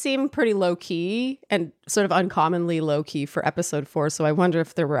 it did seem pretty low-key and sort of uncommonly low-key for episode 4. So I wonder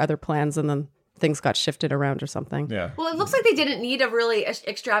if there were other plans and then things got shifted around or something. Yeah. Well, it looks like they didn't need a really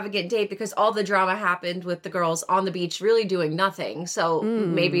extravagant date because all the drama happened with the girls on the beach really doing nothing. So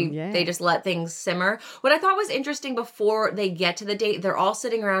maybe they just let things simmer. What I thought was interesting before they get to the date, they're all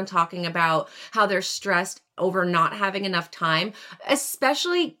sitting around talking about how they're stressed over not having enough time,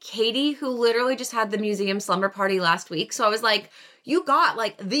 especially Katie, who literally just had the museum slumber party last week. So I was like, you got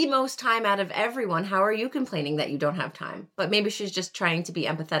like the most time out of everyone. How are you complaining that you don't have time? But maybe she's just trying to be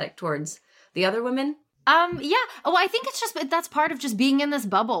empathetic towards the other women. Yeah. Oh, I think it's just, that's part of just being in this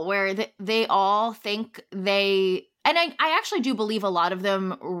bubble where they all think they, and I actually do believe a lot of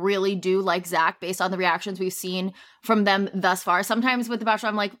them really do like Zach based on the reactions we've seen from them thus far. Sometimes with The Bachelor,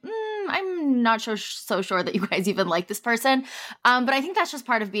 I'm like, I'm not so sure that you guys even like this person. But I think that's just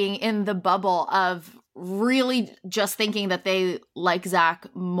part of being in the bubble of really just thinking that they like Zach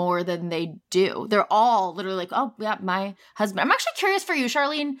more than they do. They're all literally like, oh, yeah, my husband. I'm actually curious for you,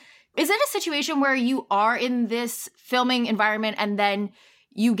 Charlene. Is it a situation where you are in this filming environment and then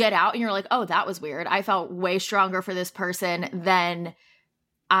you get out and you're like, oh, that was weird. I felt way stronger for this person than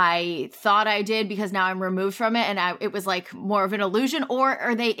I thought I did because now I'm removed from it and it was like more of an illusion? Or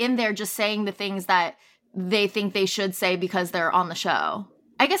are they in there just saying the things that they think they should say because they're on the show?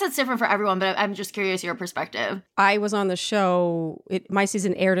 I guess it's different for everyone, but I'm just curious your perspective. I was on the show. My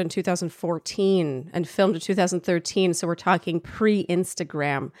season aired in 2014 and filmed in 2013. So we're talking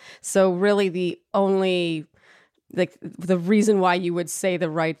pre-Instagram. So really the only, like the reason why you would say the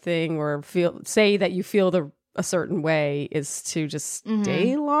right thing or say that you feel a certain way is to just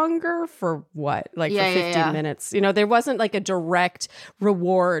stay longer for what? Like for 15 minutes. You know, there wasn't like a direct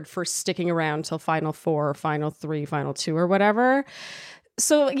reward for sticking around till final 4 or final 3, final 2 or whatever.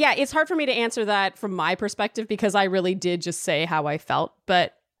 So, yeah, it's hard for me to answer that from my perspective because I really did just say how I felt.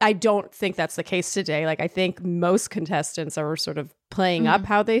 But I don't think that's the case today. Like, I think most contestants are sort of playing up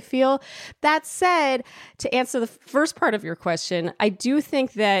how they feel. That said, to answer the first part of your question, I do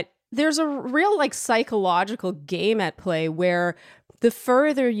think that there's a real like psychological game at play where the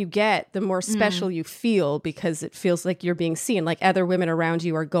further you get, the more special you feel because it feels like you're being seen, like other women around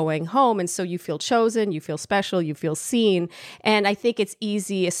you are going home. And so you feel chosen, you feel special, you feel seen. And I think it's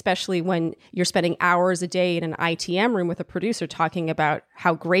easy, especially when you're spending hours a day in an ITM room with a producer talking about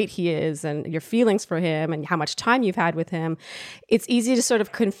how great he is and your feelings for him and how much time you've had with him. It's easy to sort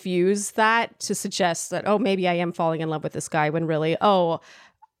of confuse that to suggest that, oh, maybe I am falling in love with this guy when really, oh,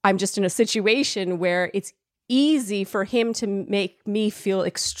 I'm just in a situation where it's easy for him to make me feel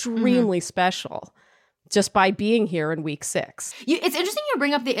extremely special just by being here in week 6. It's interesting you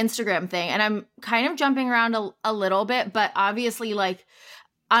bring up the Instagram thing, and I'm kind of jumping around a little bit, but obviously, like,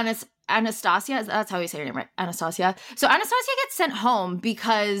 Anastasia, that's how you say her name, right? Anastasia. So Anastasia gets sent home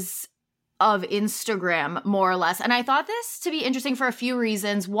because of Instagram, more or less. And I thought this to be interesting for a few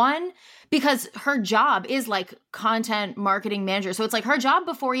reasons. One, because her job is like content marketing manager. So it's like her job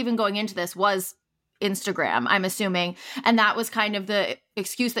before even going into this was Instagram, I'm assuming. And that was kind of the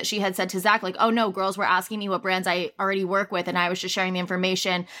excuse that she had said to Zach, like, oh no, girls were asking me what brands I already work with, and I was just sharing the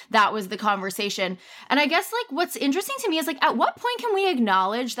information. That was the conversation. And I guess, like, what's interesting to me is, like, at what point can we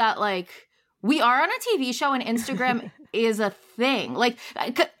acknowledge that, like, we are on a TV show and Instagram is a thing? Like,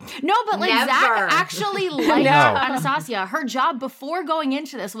 no, but like Never. Zach actually liked Anastasia. Her job before going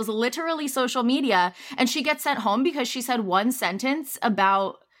into this was literally social media, and she gets sent home because she said one sentence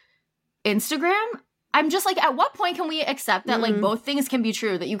about Instagram. I'm just like, at what point can we accept that like both things can be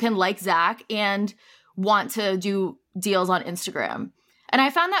true, that you can like Zach and want to do deals on Instagram? And I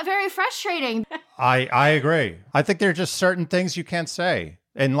found that very frustrating. I agree. I think there are just certain things you can't say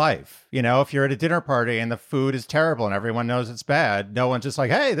in life. You know, if you're at a dinner party and the food is terrible and everyone knows it's bad, no one's just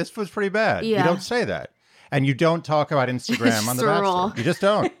like, hey, this food's pretty bad. Yeah. You don't say that. And you don't talk about Instagram on The Bachelor. You just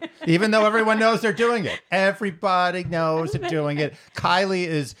don't. Even though everyone knows they're doing it. Everybody knows they're doing it. Kylie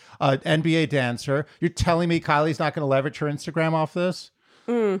is an NBA dancer. You're telling me Kylie's not going to leverage her Instagram off this?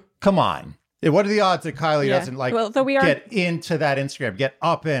 Come on. What are the odds that Kylie doesn't get into that Instagram, get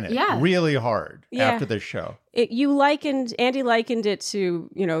up in it really hard after this show? Andy likened it to,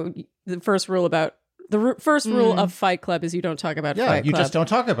 you know, the first rule about first rule of Fight Club is you don't talk about Fight Club. You just don't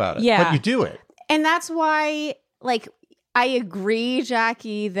talk about it. Yeah. But you do it. And that's why, like, I agree,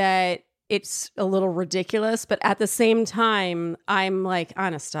 Jackie, that it's a little ridiculous, but at the same time, I'm like,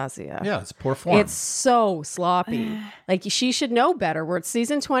 Anastasia. Yeah, it's poor form. It's so sloppy. Like, she should know better. We're at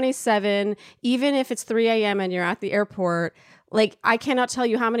season 27, even if it's 3 a.m. and you're at the airport. Like, I cannot tell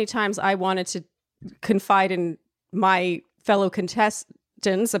you how many times I wanted to confide in my fellow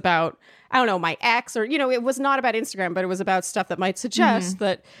contestants about, I don't know, my ex, or, you know, it was not about Instagram, but it was about stuff that might suggest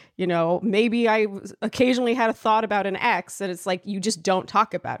that, you know, maybe I occasionally had a thought about an ex, and it's like, you just don't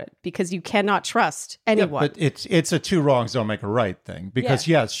talk about it because you cannot trust anyone. Yeah, but it's a two wrongs don't make a right thing, because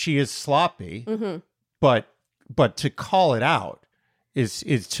yes, she is sloppy, but to call it out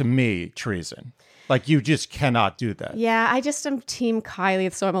is to me treason. Like, you just cannot do that. Yeah, I just am Team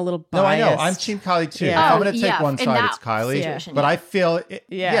Kylie, so I'm a little biased. No, I know. I'm Team Kylie, too. Yeah. If I'm going to take one side, it's Kylie. But I feel,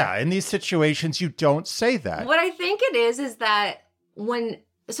 in these situations, you don't say that. What I think it is that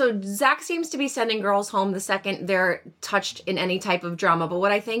so Zach seems to be sending girls home the second they're touched in any type of drama. But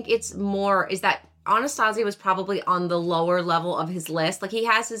what I think it's more is that Anastasia was probably on the lower level of his list. Like, he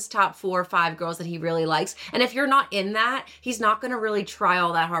has his top 4 or 5 girls that he really likes. And if you're not in that, he's not going to really try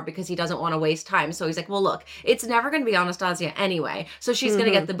all that hard because he doesn't want to waste time. So he's like, well, look, it's never going to be Anastasia anyway. So she's going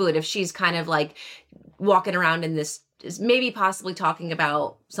to get the boot if she's kind of like walking around in this, maybe possibly talking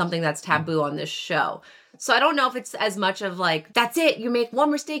about something that's taboo on this show. So I don't know if it's as much of like, that's it, you make one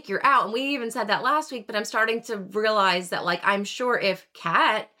mistake, you're out. And we even said that last week, but I'm starting to realize that, like, I'm sure if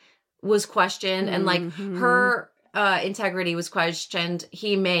Kat was questioned and like her integrity was questioned,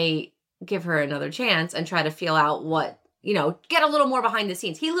 he may give her another chance and try to feel out what, you know, get a little more behind the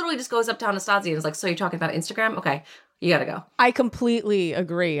scenes. He literally just goes up to Anastasia and is like, so you're talking about Instagram? Okay, you gotta go. I completely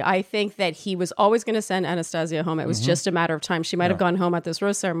agree. I think that he was always going to send Anastasia home. It was just a matter of time. She might have gone home at this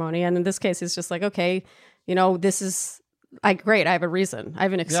rose ceremony. And in this case, it's just like, okay, you know, this is great. I have a reason. I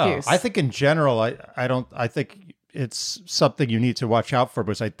have an excuse. Yeah, I think in general, I think it's something you need to watch out for,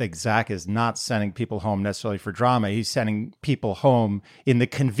 because I think Zach is not sending people home necessarily for drama. He's sending people home in the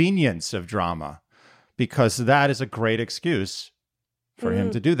convenience of drama, because that is a great excuse for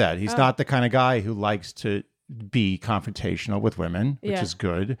him to do that. He's not the kind of guy who likes to be confrontational with women, which is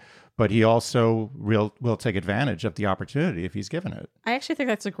good, but he also will take advantage of the opportunity if he's given it. I actually think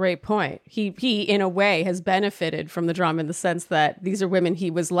that's a great point. He in a way has benefited from the drama in the sense that these are women he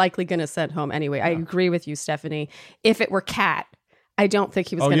was likely going to send home anyway. I agree with you, Stephanie. If it were Kat, I don't think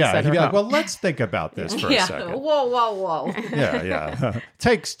he was going to send her home. Like, well, let's think about this for a second. Whoa. Yeah.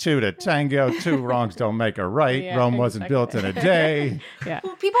 Takes 2 to tango. 2 wrongs don't make a right. Yeah, Rome wasn't built in a day.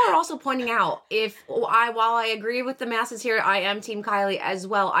 Well, people are also pointing out, while I agree with the masses here, I am Team Kylie as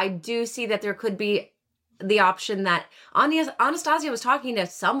well. I do see that there could be the option that Anastasia was talking to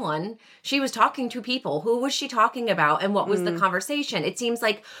someone. She was talking to people. Who was she talking about, and what was the conversation? It seems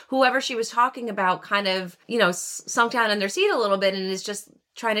like whoever she was talking about kind of, you know, sunk down in their seat a little bit and is just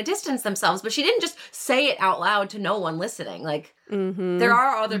trying to distance themselves, but she didn't just say it out loud to no one listening. Like, there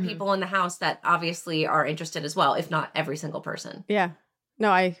are other people in the house that obviously are interested as well, if not every single person. Yeah. No,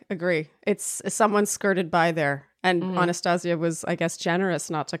 I agree. It's someone skirted by there. And Anastasia was, I guess, generous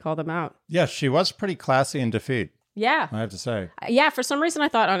not to call them out. Yeah, she was pretty classy in defeat. Yeah. I have to say. Yeah, for some reason I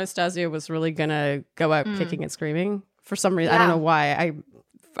thought Anastasia was really going to go out kicking and screaming. For some reason, I don't know why.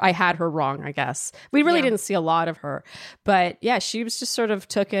 I had her wrong, I guess. We really didn't see a lot of her. But yeah, she was just sort of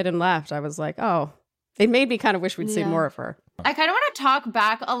took it and left. I was like, oh, it made me kind of wish we'd see more of her. I kind of want to talk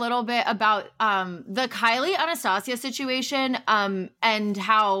back a little bit about the Kylie Anastasia situation and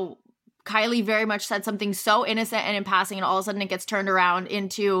how Kylie very much said something so innocent and in passing, and all of a sudden it gets turned around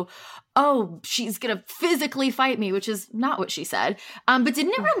into, oh, she's going to physically fight me, which is not what she said. But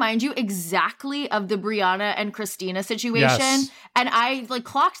didn't it remind you exactly of the Brianna and Christina situation? Yes. And I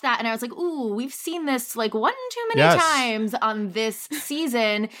clocked that and I was like, ooh, we've seen this one too many times on this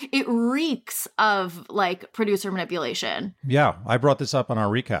season. It reeks of producer manipulation. Yeah, I brought this up on our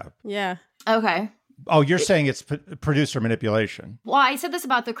recap. Yeah. Okay. Oh, you're saying it's producer manipulation. Well, I said this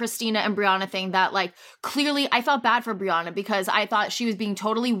about the Christina and Brianna thing that clearly I felt bad for Brianna because I thought she was being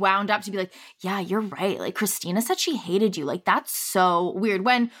totally wound up to be like, yeah, you're right. Christina said she hated you. That's so weird.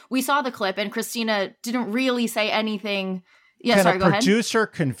 When we saw the clip and Christina didn't really say anything. Yeah, Can sorry, go ahead. Can a producer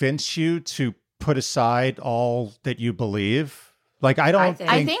convince you to put aside all that you believe? I don't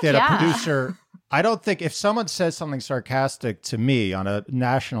think that a producer... I don't think if someone says something sarcastic to me on a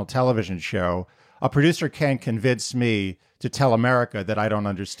national television show, a producer can't convince me to tell America that I don't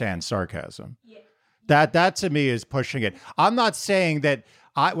understand sarcasm. Yeah. That to me is pushing it. I'm not saying that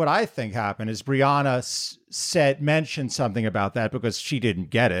what I think happened is Brianna mentioned something about that because she didn't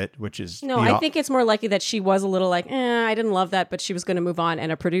get it, which is... No, I think it's more likely that she was a little I didn't love that, but she was going to move on.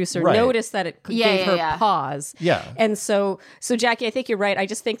 And a producer noticed that it gave her pause. Yeah. And so Jackie, I think you're right. I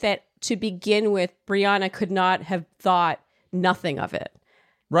just think that to begin with, Brianna could not have thought nothing of it.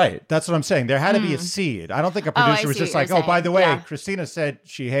 Right. That's what I'm saying. There had to be a seed. I don't think a producer was just like, oh, by the way, Christina said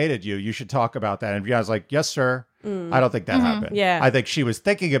she hated you. You should talk about that. And Brianna's like, yes, sir. I don't think that happened. Yeah. I think she was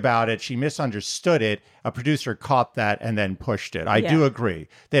thinking about it. She misunderstood it. A producer caught that and then pushed it. I do agree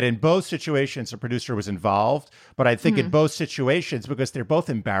that in both situations, a producer was involved. But I think in both situations, because they're both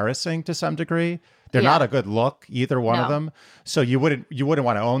embarrassing to some degree, they're not a good look, either one of them. So you wouldn't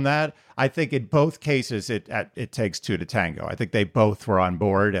want to own that. I think in both cases, it takes two to tango. I think they both were on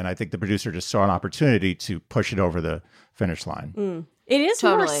board, and I think the producer just saw an opportunity to push it over the finish line. It is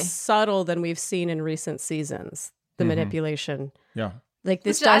more subtle than we've seen in recent seasons, the manipulation. Yeah.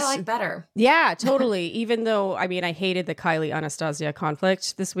 Which I like better. Yeah, totally. Even though, I hated the Kylie Anastasia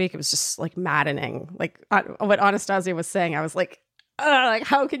conflict this week. It was just maddening. What Anastasia was saying, I was like,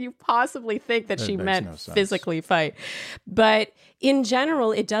 how can you possibly think that she meant physically fight? But in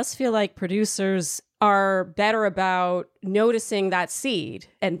general, it does feel like producers are better about noticing that seed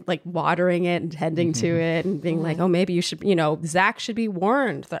and watering it and tending to it and being like, oh, maybe you should, Zach should be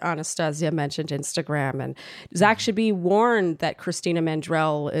warned that Anastasia mentioned Instagram, and Zach should be warned that Christina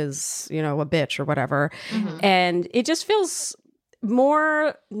Mandrell is, a bitch or whatever. And it just feels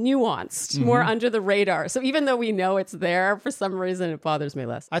more nuanced, more under the radar. So even though we know it's there, for some reason it bothers me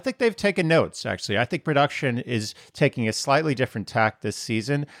less. I think they've taken notes, actually. I think production is taking a slightly different tack this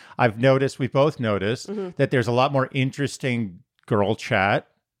season. We've both noticed that there's a lot more interesting girl chat.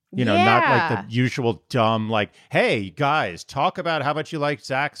 Not like the usual dumb, hey, guys, talk about how much you like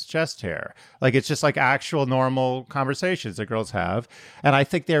Zach's chest hair. It's just actual normal conversations that girls have. And I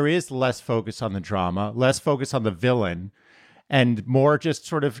think there is less focus on the drama, less focus on the villain, and more just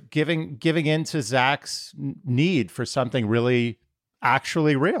sort of giving in to Zach's need for something really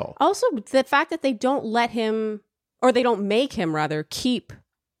actually real. Also, the fact that they don't let him, or they don't make him rather, keep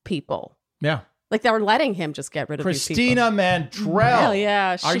people. Yeah. They were letting him just get rid of these people. Christina Mandrell. Hell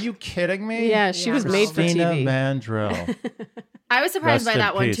yeah. Are you kidding me? Yeah, she was made for TV. Christina Mandrell. I was surprised by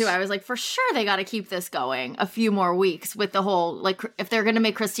that one too. I was like, for sure they got to keep this going a few more weeks with the whole, if they're going to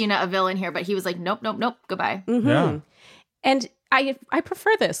make Christina a villain here. But he was like, nope, goodbye. Yeah. And I prefer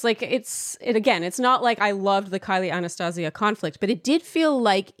this. It's not like I loved the Kylie Anastasia conflict, but it did feel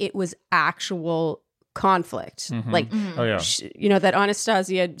like it was actual conflict. That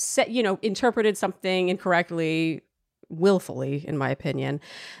Anastasia said, interpreted something incorrectly, willfully, in my opinion.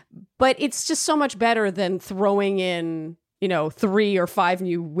 But it's just so much better than throwing in, 3 or 5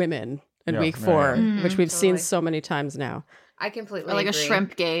 new women in week 4, which we've seen so many times now. I completely agree. A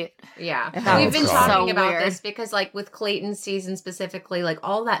shrimp gate. Yeah. We've been talking about this because with Clayton's season specifically,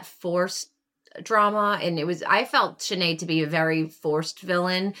 all that forced drama, and I felt Sinead to be a very forced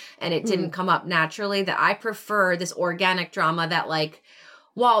villain, and it didn't come up naturally. That I prefer this organic drama that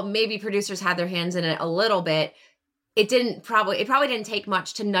while maybe producers had their hands in it a little bit, it probably didn't take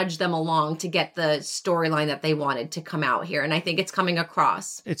much to nudge them along to get the storyline that they wanted to come out here. And I think it's coming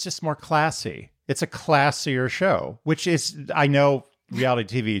across. It's just more classy. It's a classier show, which is, I know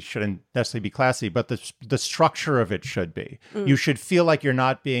reality TV shouldn't necessarily be classy, but the structure of it should be. You should feel like you're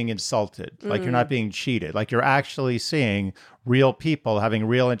not being insulted, like you're not being cheated, like you're actually seeing real people having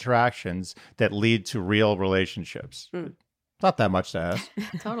real interactions that lead to real relationships. Not that much to ask.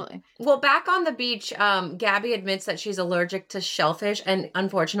 Totally. Well, back on the beach, Gabby admits that she's allergic to shellfish and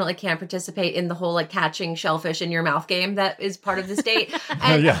unfortunately can't participate in the whole like catching shellfish in your mouth game that is part of this date.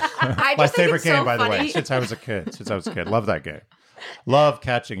 And I just my think favorite it's game, so by funny. the way, since I was a kid. Love that game. Love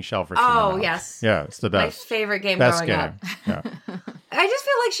catching shellfish. Oh, yes. Yeah, it's the best. My favorite game best growing game. up. Yeah. I just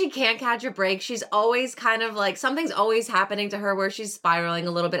feel like she can't catch a break. She's always kind of like, something's always happening to her where she's spiraling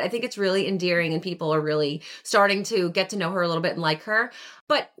a little bit. I think it's really endearing and people are really starting to get to know her a little bit and like her.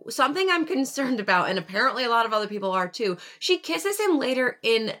 But something I'm concerned about, and apparently a lot of other people are too, she kisses him later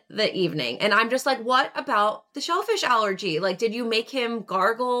in the evening. And I'm just like, what about the shellfish allergy? Like, did you make him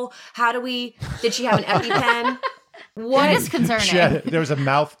gargle? Did she have an EpiPen? What is concerning? There was a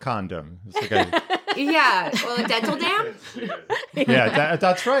mouth condom. Yeah, well, a dental dam?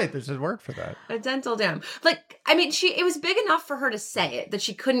 That's right. There's a word for that. A dental dam. Like, I mean, it was big enough for her to say it, that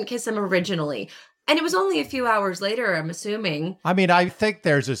she couldn't kiss him originally. And it was only a few hours later, I'm assuming. I mean, I think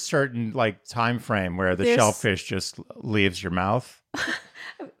there's a certain like time frame where the shellfish just leaves your mouth.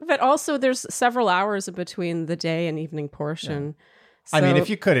 But also there's several hours in between the day and evening portion. Yeah. So, I mean, if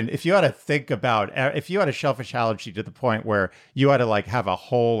you had to think about, if you had a shellfish allergy to the point where you had to like have a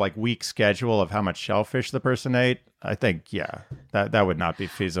whole like week schedule of how much shellfish the person ate, I think, that would not be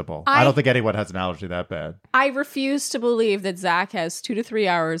feasible. I don't think anyone has an allergy that bad. I refuse to believe that Zach has 2 to 3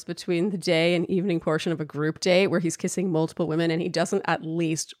 hours between the day and evening portion of a group date where he's kissing multiple women and he doesn't at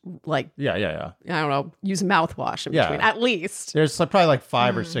least like, I don't know, use mouthwash in between, at least. There's probably like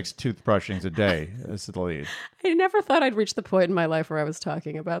 5 or 6 toothbrushings a day is the lead. I never thought I'd reach the point in my life where I was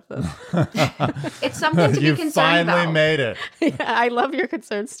talking about this. It's something to be concerned about. You finally made it. I love your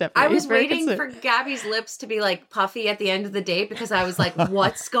concern, Stephanie. I was waiting for Gabby's lips to be like puffy at the end of the date because I was like,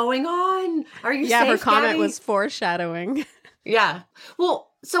 what's going on? Are you safe, her comment Gabby? was foreshadowing. Yeah. Well,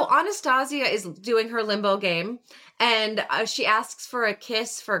 so Anastasia is doing her limbo game and she asks for a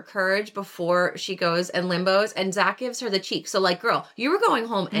kiss for courage before she goes and limbos and Zach gives her the cheek. So like, girl, you were going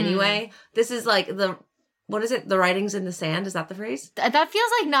home anyway. This is like what is it? The writing's in the sand. Is that the phrase? That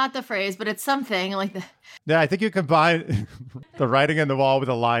feels like not the phrase, but it's something like the. Yeah, I think you combine the writing in the wall with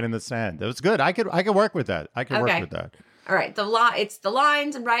a line in the sand. It was good. I could work with that. Work with that. All right. It's the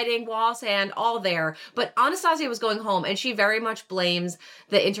lines and writing, wall, sand, all there. But Anastasia was going home and she very much blames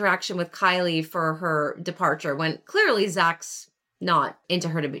the interaction with Kylie for her departure when clearly Zach's not into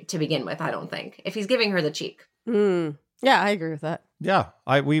her to begin with, I don't think, if he's giving her the cheek. Yeah, I agree with that. Yeah,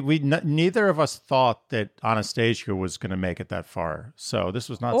 we neither of us thought that Anastasia was going to make it that far. So this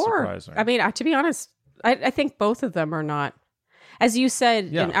was not surprising. I mean, to be honest, I think both of them are not. As you said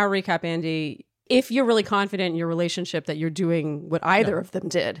in our recap, Andy, if you're really confident in your relationship that you're doing what either of them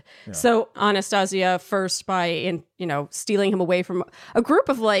did. Yeah. So Anastasia first by stealing him away from a group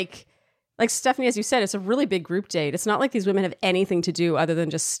of like Stephanie, as you said, it's a really big group date. It's not like these women have anything to do other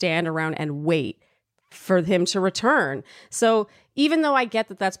than just stand around and wait for him to return. So even though I get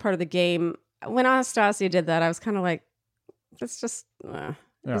that that's part of the game, when Anastasia did that, I was kind of like, it's just,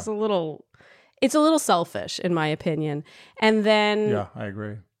 it's a little selfish in my opinion. And then, yeah, I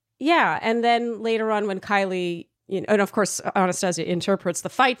agree. Yeah. And then later on when Kylie, and of course, Anastasia interprets the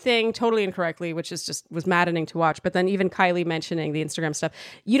fight thing totally incorrectly, which was maddening to watch. But then even Kylie mentioning the Instagram stuff,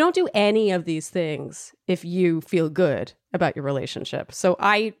 you don't do any of these things if you feel good about your relationship. So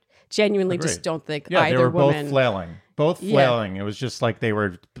I genuinely just don't think either they were woman... both flailing. It was just like they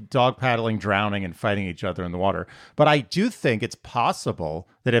were dog paddling, drowning, and fighting each other in the water. But I do think it's possible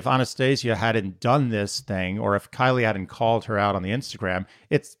that if Anastasia hadn't done this thing, or if Kylie hadn't called her out on the Instagram,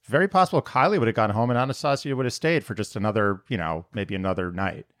 it's very possible Kylie would have gone home and Anastasia would have stayed for just another, maybe another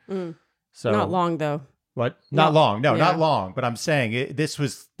night. So not long though. What? Not long. No, not long. But I'm saying this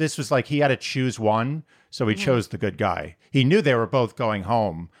was like he had to choose one. So he chose the good guy. He knew they were both going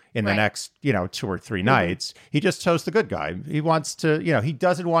home in the next, 2 or 3 nights. He just chose the good guy. He wants to, he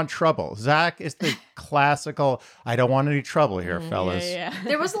doesn't want trouble. Zach is the classical, I don't want any trouble here, fellas. Yeah.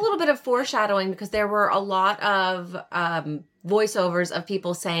 There was a little bit of foreshadowing because there were a lot of voiceovers of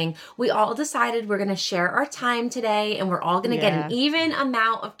people saying, we all decided we're going to share our time today and we're all going to get an even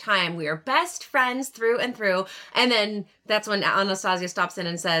amount of time. We are best friends through and through. And then that's when Anastasia stops in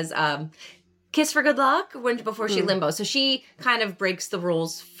and says, kiss for good luck before she limbo. So she kind of breaks the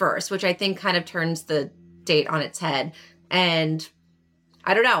rules first, which I think kind of turns the date on its head. And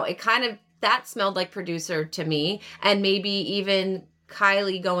I don't know, that smelled like producer to me. And maybe even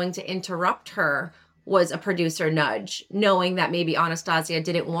Kylie going to interrupt her was a producer nudge, knowing that maybe Anastasia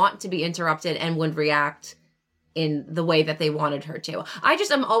didn't want to be interrupted and would react in the way that they wanted her to.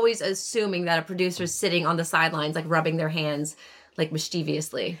 I'm always assuming that a producer's sitting on the sidelines, like rubbing their hands like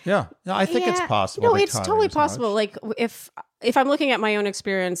mischievously. Yeah. No, I think it's possible. No, it's totally possible. Like if I'm looking at my own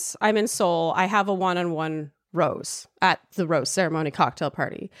experience, I'm in Seoul, I have a one-on-one rose at the rose ceremony cocktail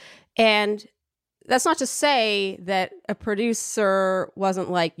party. And that's not to say that a producer wasn't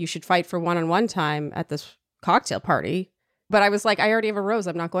like, you should fight for one-on-one time at this cocktail party. But I was like, I already have a rose.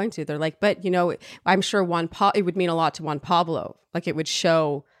 I'm not going to. They're like, but I'm sure it would mean a lot to Juan Pablo. Like it would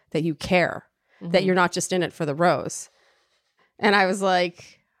show that you care, that you're not just in it for the rose. And I was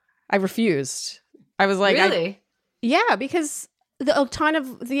like, I refused. I was like, really? Yeah, because a ton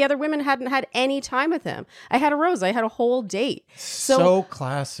of the other women hadn't had any time with him. I had a rose. I had a whole date. So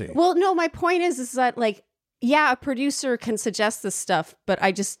classy. Well, no, my point is that like, yeah, a producer can suggest this stuff, but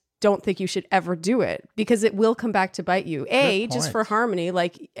I just don't think you should ever do it because it will come back to bite you. Just for harmony,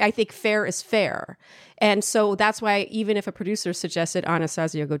 like I think fair is fair. And so that's why even if a producer suggested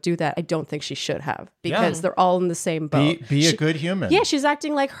Anastasia go do that, I don't think she should have because they're all in the same boat. Be a good human. Yeah, she's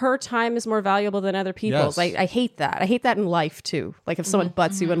acting like her time is more valuable than other people's. Yes. I hate that. I hate that in life too. Like if someone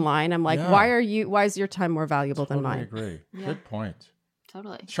butts you in line, I'm like, why is your time more valuable than mine? I agree. Yeah. Good point.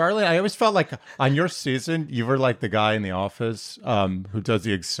 Totally. Charlie, I always felt like on your season, you were like the guy in The Office who does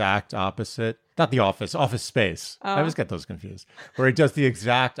the exact opposite. Not The Office, Office Space. I always get those confused. Where he does the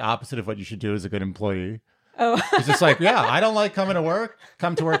exact opposite of what you should do as a good employee. Oh. He's just like, yeah, I don't like coming to work,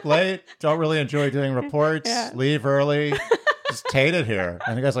 come to work late, don't really enjoy doing reports, leave early, just hate it here.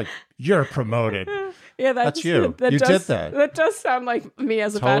 And the guy's like, you're promoted. Yeah, that's you. You did that. That does sound like me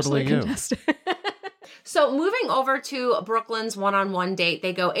as a Bachelor contestant. So moving over to Brooklyn's one-on-one date,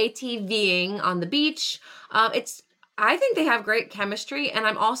 they go ATVing on the beach. I think they have great chemistry, and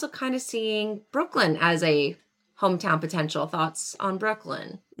I'm also kind of seeing Brooklyn as a hometown potential. Thoughts on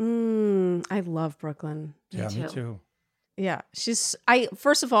Brooklyn? I love Brooklyn. Yeah, me too. Yeah,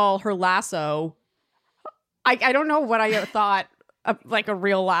 first of all, her lasso, I don't know what I thought like a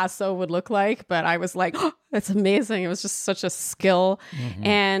real lasso would look like, but I was like, oh, that's amazing. It was just such a skill.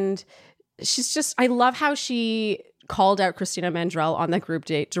 And I love how she called out Christina Mandrell on the group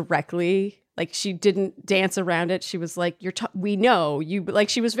date directly. Like she didn't dance around it. She was like, we know you, like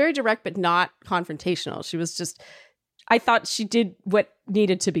she was very direct, but not confrontational. She was just, I thought she did what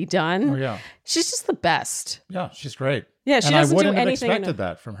needed to be done. Oh yeah. She's just the best. Yeah. She's great. Yeah. She doesn't do anything. I wouldn't have expected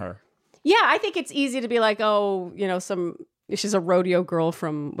that from her. Yeah. I think it's easy to be like, oh, she's a rodeo girl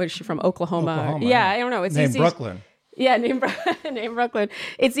from Oklahoma. Yeah. I don't know. It's named easy. Brooklyn. Yeah, name Brooklyn.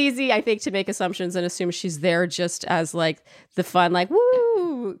 It's easy, I think, to make assumptions and assume she's there just as like the fun, like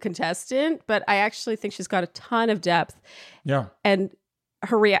woo contestant. But I actually think she's got a ton of depth. Yeah, and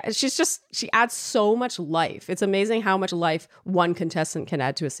she adds so much life. It's amazing how much life one contestant can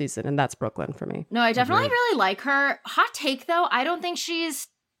add to a season, and that's Brooklyn for me. No, I definitely really like her. Hot take though, I don't think she's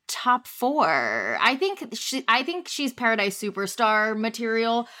top 4. I think she's Paradise Superstar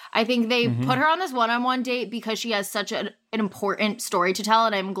material. I think they put her on this one-on-one date because she has such an important story to tell,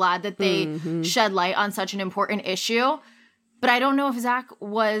 and I'm glad that they shed light on such an important issue. But I don't know if Zach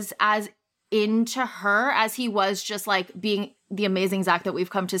was as into her as he was just like being the amazing Zach that we've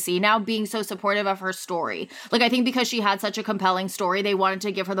come to see now, being so supportive of her story. Like I think because she had such a compelling story, they wanted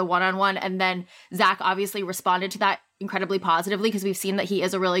to give her the one-on-one, and then Zach obviously responded to that incredibly positively because we've seen that he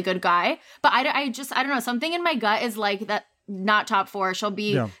is a really good guy. But I don't know, something in my gut is like that. Not top 4. She'll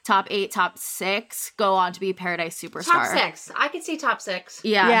be top 8, top 6. Go on to be Paradise Superstar. Top 6. I could see top 6.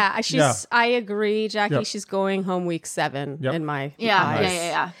 Yeah. I agree, Jackie. Yep. She's going home week 7 in my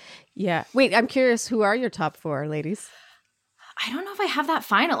eyes. Yeah. Wait, I'm curious. Who are your top 4, ladies? I don't know if I have that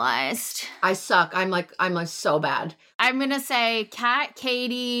finalized. I suck. I'm like so bad. I'm gonna say Kat,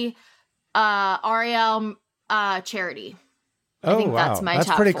 Katie, Ariel, Charity. I think that's my top 4.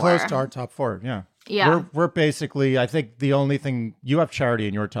 That's pretty close to our top 4. Yeah. Yeah. We're basically, I think the only thing, you have Charity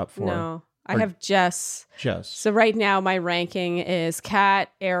in your top 4. No, I have Jess. So right now my ranking is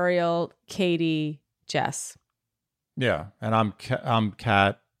Kat, Ariel, Katie, Jess. Yeah. And I'm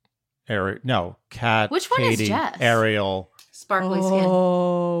Kat, Ariel. No, Kat, which one Katie, is Jess? Ariel. Sparkly skin.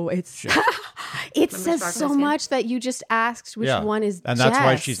 Oh, it's it says so much that you just asked which one is and that's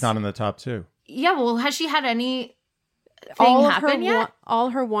why she's not in the top 2. Yeah, well, has she had any happen yet?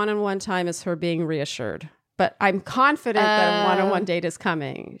 All her one-on-one time is her being reassured. But I'm confident that a one-on-one date is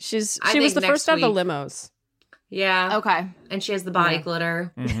coming. She was the first out of the limos. Yeah. Okay. And she has the body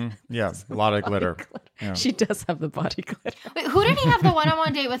glitter. Mm-hmm. Yeah, a lot of glitter. Yeah. She does have the body glitter. Wait, who did he have the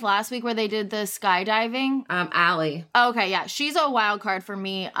one-on-one date with last week where they did the skydiving? Allie. Okay, yeah. She's a wild card for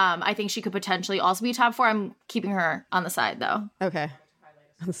me. I think she could potentially also be top 4. I'm keeping her on the side, though. Okay.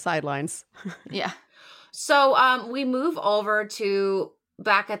 On the sidelines. Yeah. So we move over to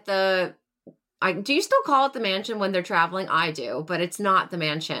back at the... do you still call it the mansion when they're traveling? I do, but it's not the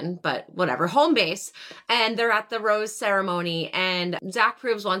mansion, but whatever. Home base. And they're at the rose ceremony. And Zach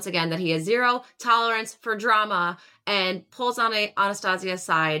proves once again that he has zero tolerance for drama and pulls on Anastasia's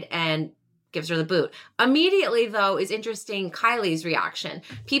side and gives her the boot. Immediately, though, is interesting Kylie's reaction.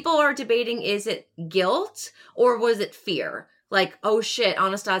 People are debating, is it guilt or was it fear? Like, oh shit,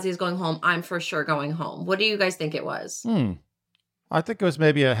 Anastasia's going home. I'm for sure going home. What do you guys think it was? I think it was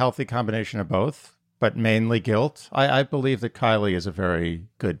maybe a healthy combination of both, but mainly guilt. I believe that Kylie is a very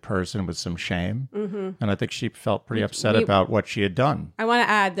good person with some shame. Mm-hmm. And I think she felt pretty upset about what she had done. I want to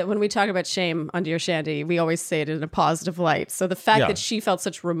add that when we talk about shame on Dear Shandy, we always say it in a positive light. So the fact that she felt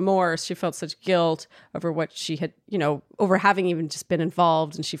such remorse, she felt such guilt over what she had, over having even just been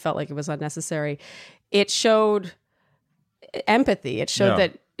involved, and she felt like it was unnecessary. It showed empathy. It showed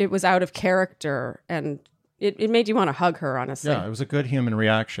that it was out of character, and it made you want to hug her, honestly. Yeah, it was a good human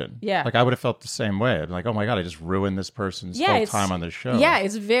reaction. Yeah. Like, I would have felt the same way. Like, oh my God, I just ruined this person's whole time on the show. Yeah,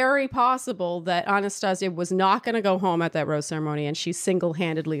 it's very possible that Anastasia was not going to go home at that rose ceremony, and she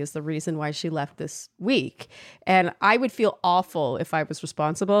single-handedly is the reason why she left this week. And I would feel awful if I was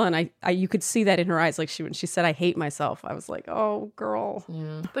responsible, and I you could see that in her eyes. Like, when she said, I hate myself, I was like, oh, girl.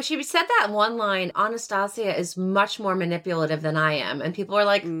 Yeah. But she said that one line, Anastasia is much more manipulative than I am. And people are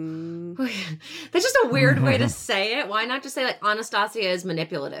like, that's just a weird way to say it. Why not just say, like, Anastasia is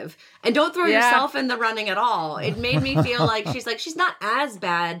manipulative? And don't throw yourself in the running at all. It made me feel like she's not as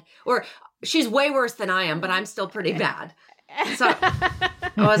bad, or she's way worse than I am, but I'm still pretty bad. So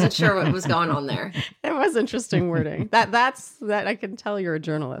I wasn't sure what was going on there. It was interesting wording. That's I can tell you're a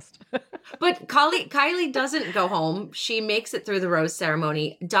journalist. But Kylie doesn't go home. She makes it through the rose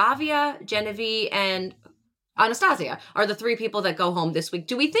ceremony. Davia, Genevieve, and Anastasia are the 3 people that go home this week.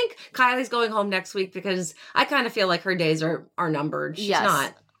 Do we think Kylie's going home next week? Because I kind of feel like her days are numbered. She's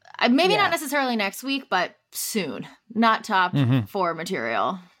not. Maybe not necessarily next week, but soon. Not top 4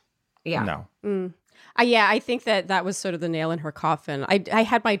 material. Yeah. No. I think that was sort of the nail in her coffin. I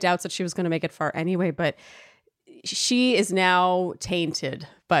had my doubts that she was going to make it far anyway, but she is now tainted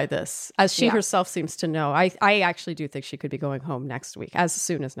by this, as she herself seems to know. I actually do think she could be going home next week, as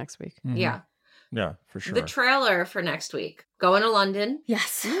soon as next week. Mm-hmm. Yeah. Yeah, for sure. The trailer for next week. Going to London.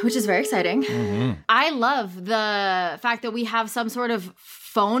 Yes, which is very exciting. Mm-hmm. I love the fact that we have some sort of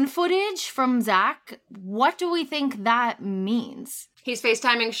phone footage from Zach. What do we think that means? He's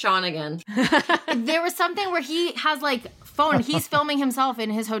FaceTiming Sean again. There was something where he has phone. He's filming himself in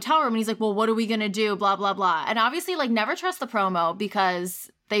his hotel room and he's like, well, what are we going to do? Blah, blah, blah. And obviously never trust the promo because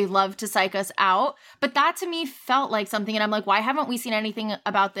they love to psych us out. But that to me felt like something. And I'm like, why haven't we seen anything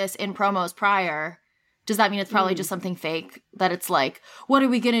about this in promos prior? Does that mean it's probably just something fake? That it's like, what are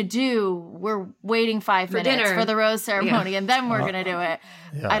we going to do? We're waiting 5 minutes for the rose ceremony and then we're going to do it.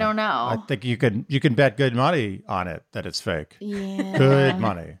 Yeah. I don't know. I think you can bet good money on it that it's fake. Yeah. Good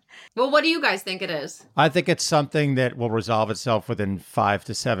money. Well, what do you guys think it is? I think it's something that will resolve itself within 5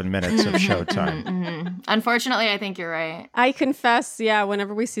 to 7 minutes of showtime. Unfortunately, I think you're right. I confess,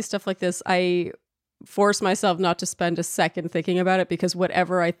 whenever we see stuff like this, I force myself not to spend a second thinking about it, because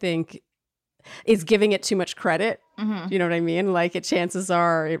whatever I think is giving it too much credit. You know what I mean? Chances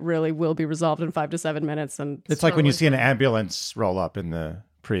are it really will be resolved in 5 to 7 minutes. And it's like when you see an ambulance roll up in the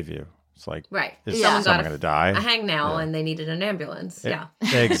preview. It's like, is someone going to die? A hangnail and they needed an ambulance.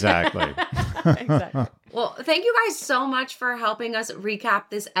 Exactly. Exactly. Well, thank you guys so much for helping us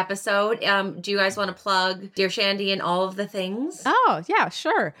recap this episode. Do you guys want to plug Dear Shandy and all of the things? Oh, yeah,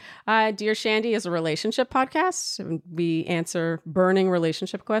 sure. Dear Shandy is a relationship podcast. We answer burning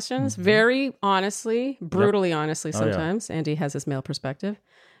relationship questions very honestly, brutally honestly sometimes. Andy has his male perspective.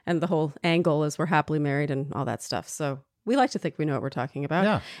 And the whole angle is we're happily married and all that stuff. So we like to think we know what we're talking about.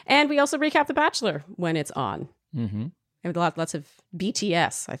 Yeah. And we also recap The Bachelor when it's on. Mm-hmm. And lots of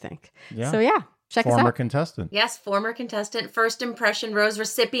BTS, I think. Yeah. So check us out. Former contestant. Yes, former contestant. First impression rose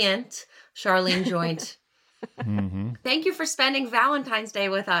recipient, Charlene Joint. Thank you for spending Valentine's Day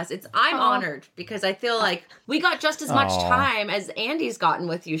with us. I'm honored because I feel like we got just as much time as Andy's gotten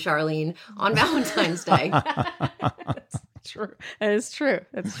with you, Charlene, on Valentine's Day. True. That is true.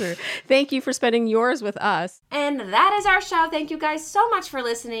 That's true. Thank you for spending yours with us. And that is our show. Thank you guys so much for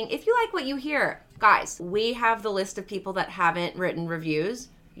listening. If you like what you hear, Guys, we have the list of people that haven't written reviews.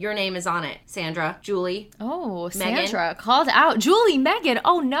 Your name is on it. Sandra, Julie. Oh, Megan. Sandra called out. Julie, Megan.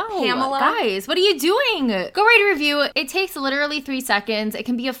 Oh, no. Pamela. Guys, what are you doing? Go write a review. It takes literally 3 seconds. It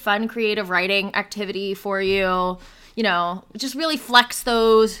can be a fun, creative writing activity for you. You know, just really flex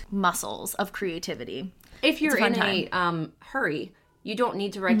those muscles of creativity. If you're in a hurry, you don't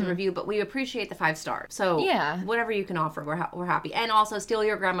need to write the review, but we appreciate the 5 stars. So whatever you can offer, we're happy. And also steal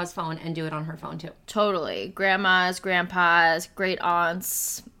your grandma's phone and do it on her phone too. Totally. Grandmas, grandpas, great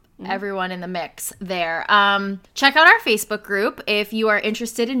aunts, everyone in the mix there. Check out our Facebook group if you are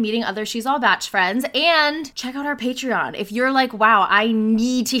interested in meeting other She's All Batch friends. And check out our Patreon. If you're like, wow, I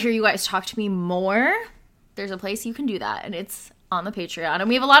need to hear you guys talk to me more, there's a place you can do that. And it's on the Patreon. And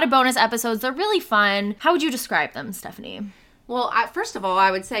we have a lot of bonus episodes. They're really fun. How would you describe them, Stephanie? Well, first of all, I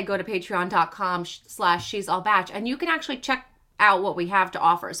would say go to patreon.com/She's All Batch, and you can actually check out what we have to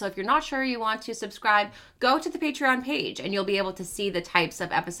offer. So if you're not sure you want to subscribe, go to the Patreon page and you'll be able to see the types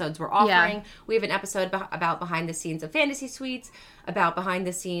of episodes we're offering. Yeah. We have an episode about behind the scenes of Fantasy Suites, about behind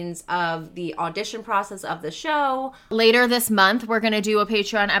the scenes of the audition process of the show. Later this month, we're going to do a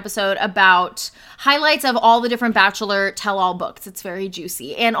Patreon episode about highlights of all the different Bachelor tell-all books. It's very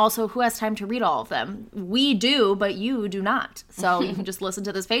juicy. And also, who has time to read all of them? We do, but you do not. So you can just listen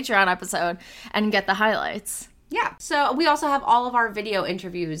to this Patreon episode and get the highlights. Yeah. So we also have all of our video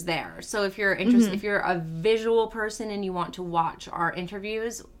interviews there. So if you're interested, if you're a visual person and you want to watch our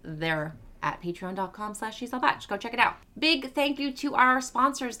interviews, they're at patreon.com/She's All Batch. Go check it out. Big thank you to our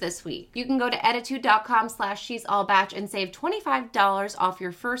sponsors this week. You can go to ettitude.com/She's All Batch and save $25 off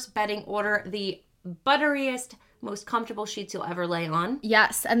your first bedding order. The butteriest, most comfortable sheets you'll ever lay on.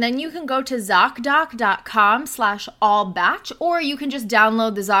 Yes, and then you can go to ZocDoc.com/allbatch, or you can just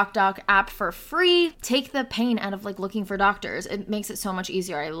download the ZocDoc app for free. Take the pain out of looking for doctors. It makes it so much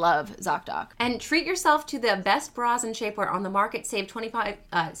easier. I love ZocDoc. And treat yourself to the best bras and shapewear on the market. Save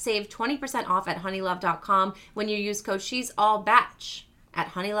 20% off at honeylove.com when you use code She's All Batch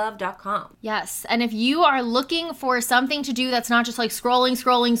at honeylove.com. Yes, and if you are looking for something to do that's not just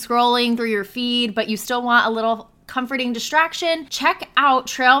scrolling through your feed, but you still want a little comforting distraction, check out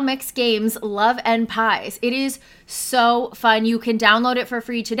Trail Mix Games Love and Pies. It is so fun. You can download it for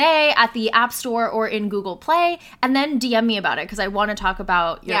free today at the App Store or in Google Play, and then DM me about it because I want to talk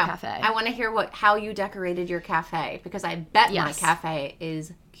about your cafe. I want to hear how you decorated your cafe because I bet my cafe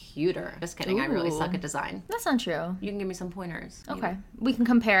is cuter. Just kidding. Ooh. I really suck at design. That's not true. You can give me some pointers. Okay. Maybe. We can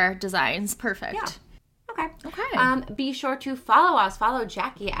compare designs. Perfect. Yeah. Okay. Be sure to follow us. Follow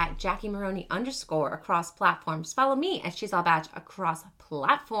Jackie at JackieMaroney _ across platforms. Follow me at She's All Batch across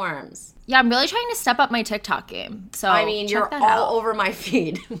platforms. Yeah, I'm really trying to step up my TikTok game. So I mean, you're all over my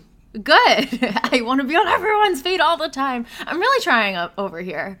feed. Good. I want to be on everyone's feed all the time. I'm really trying over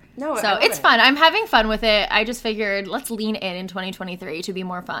here. No, so it's fun. I'm having fun with it. I just figured let's lean in 2023 to be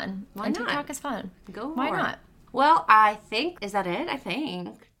more fun. Why not? TikTok is fun. Go more. Why not? Well, is that it?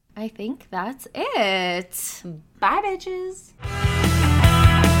 I think that's it. Bye, bitches.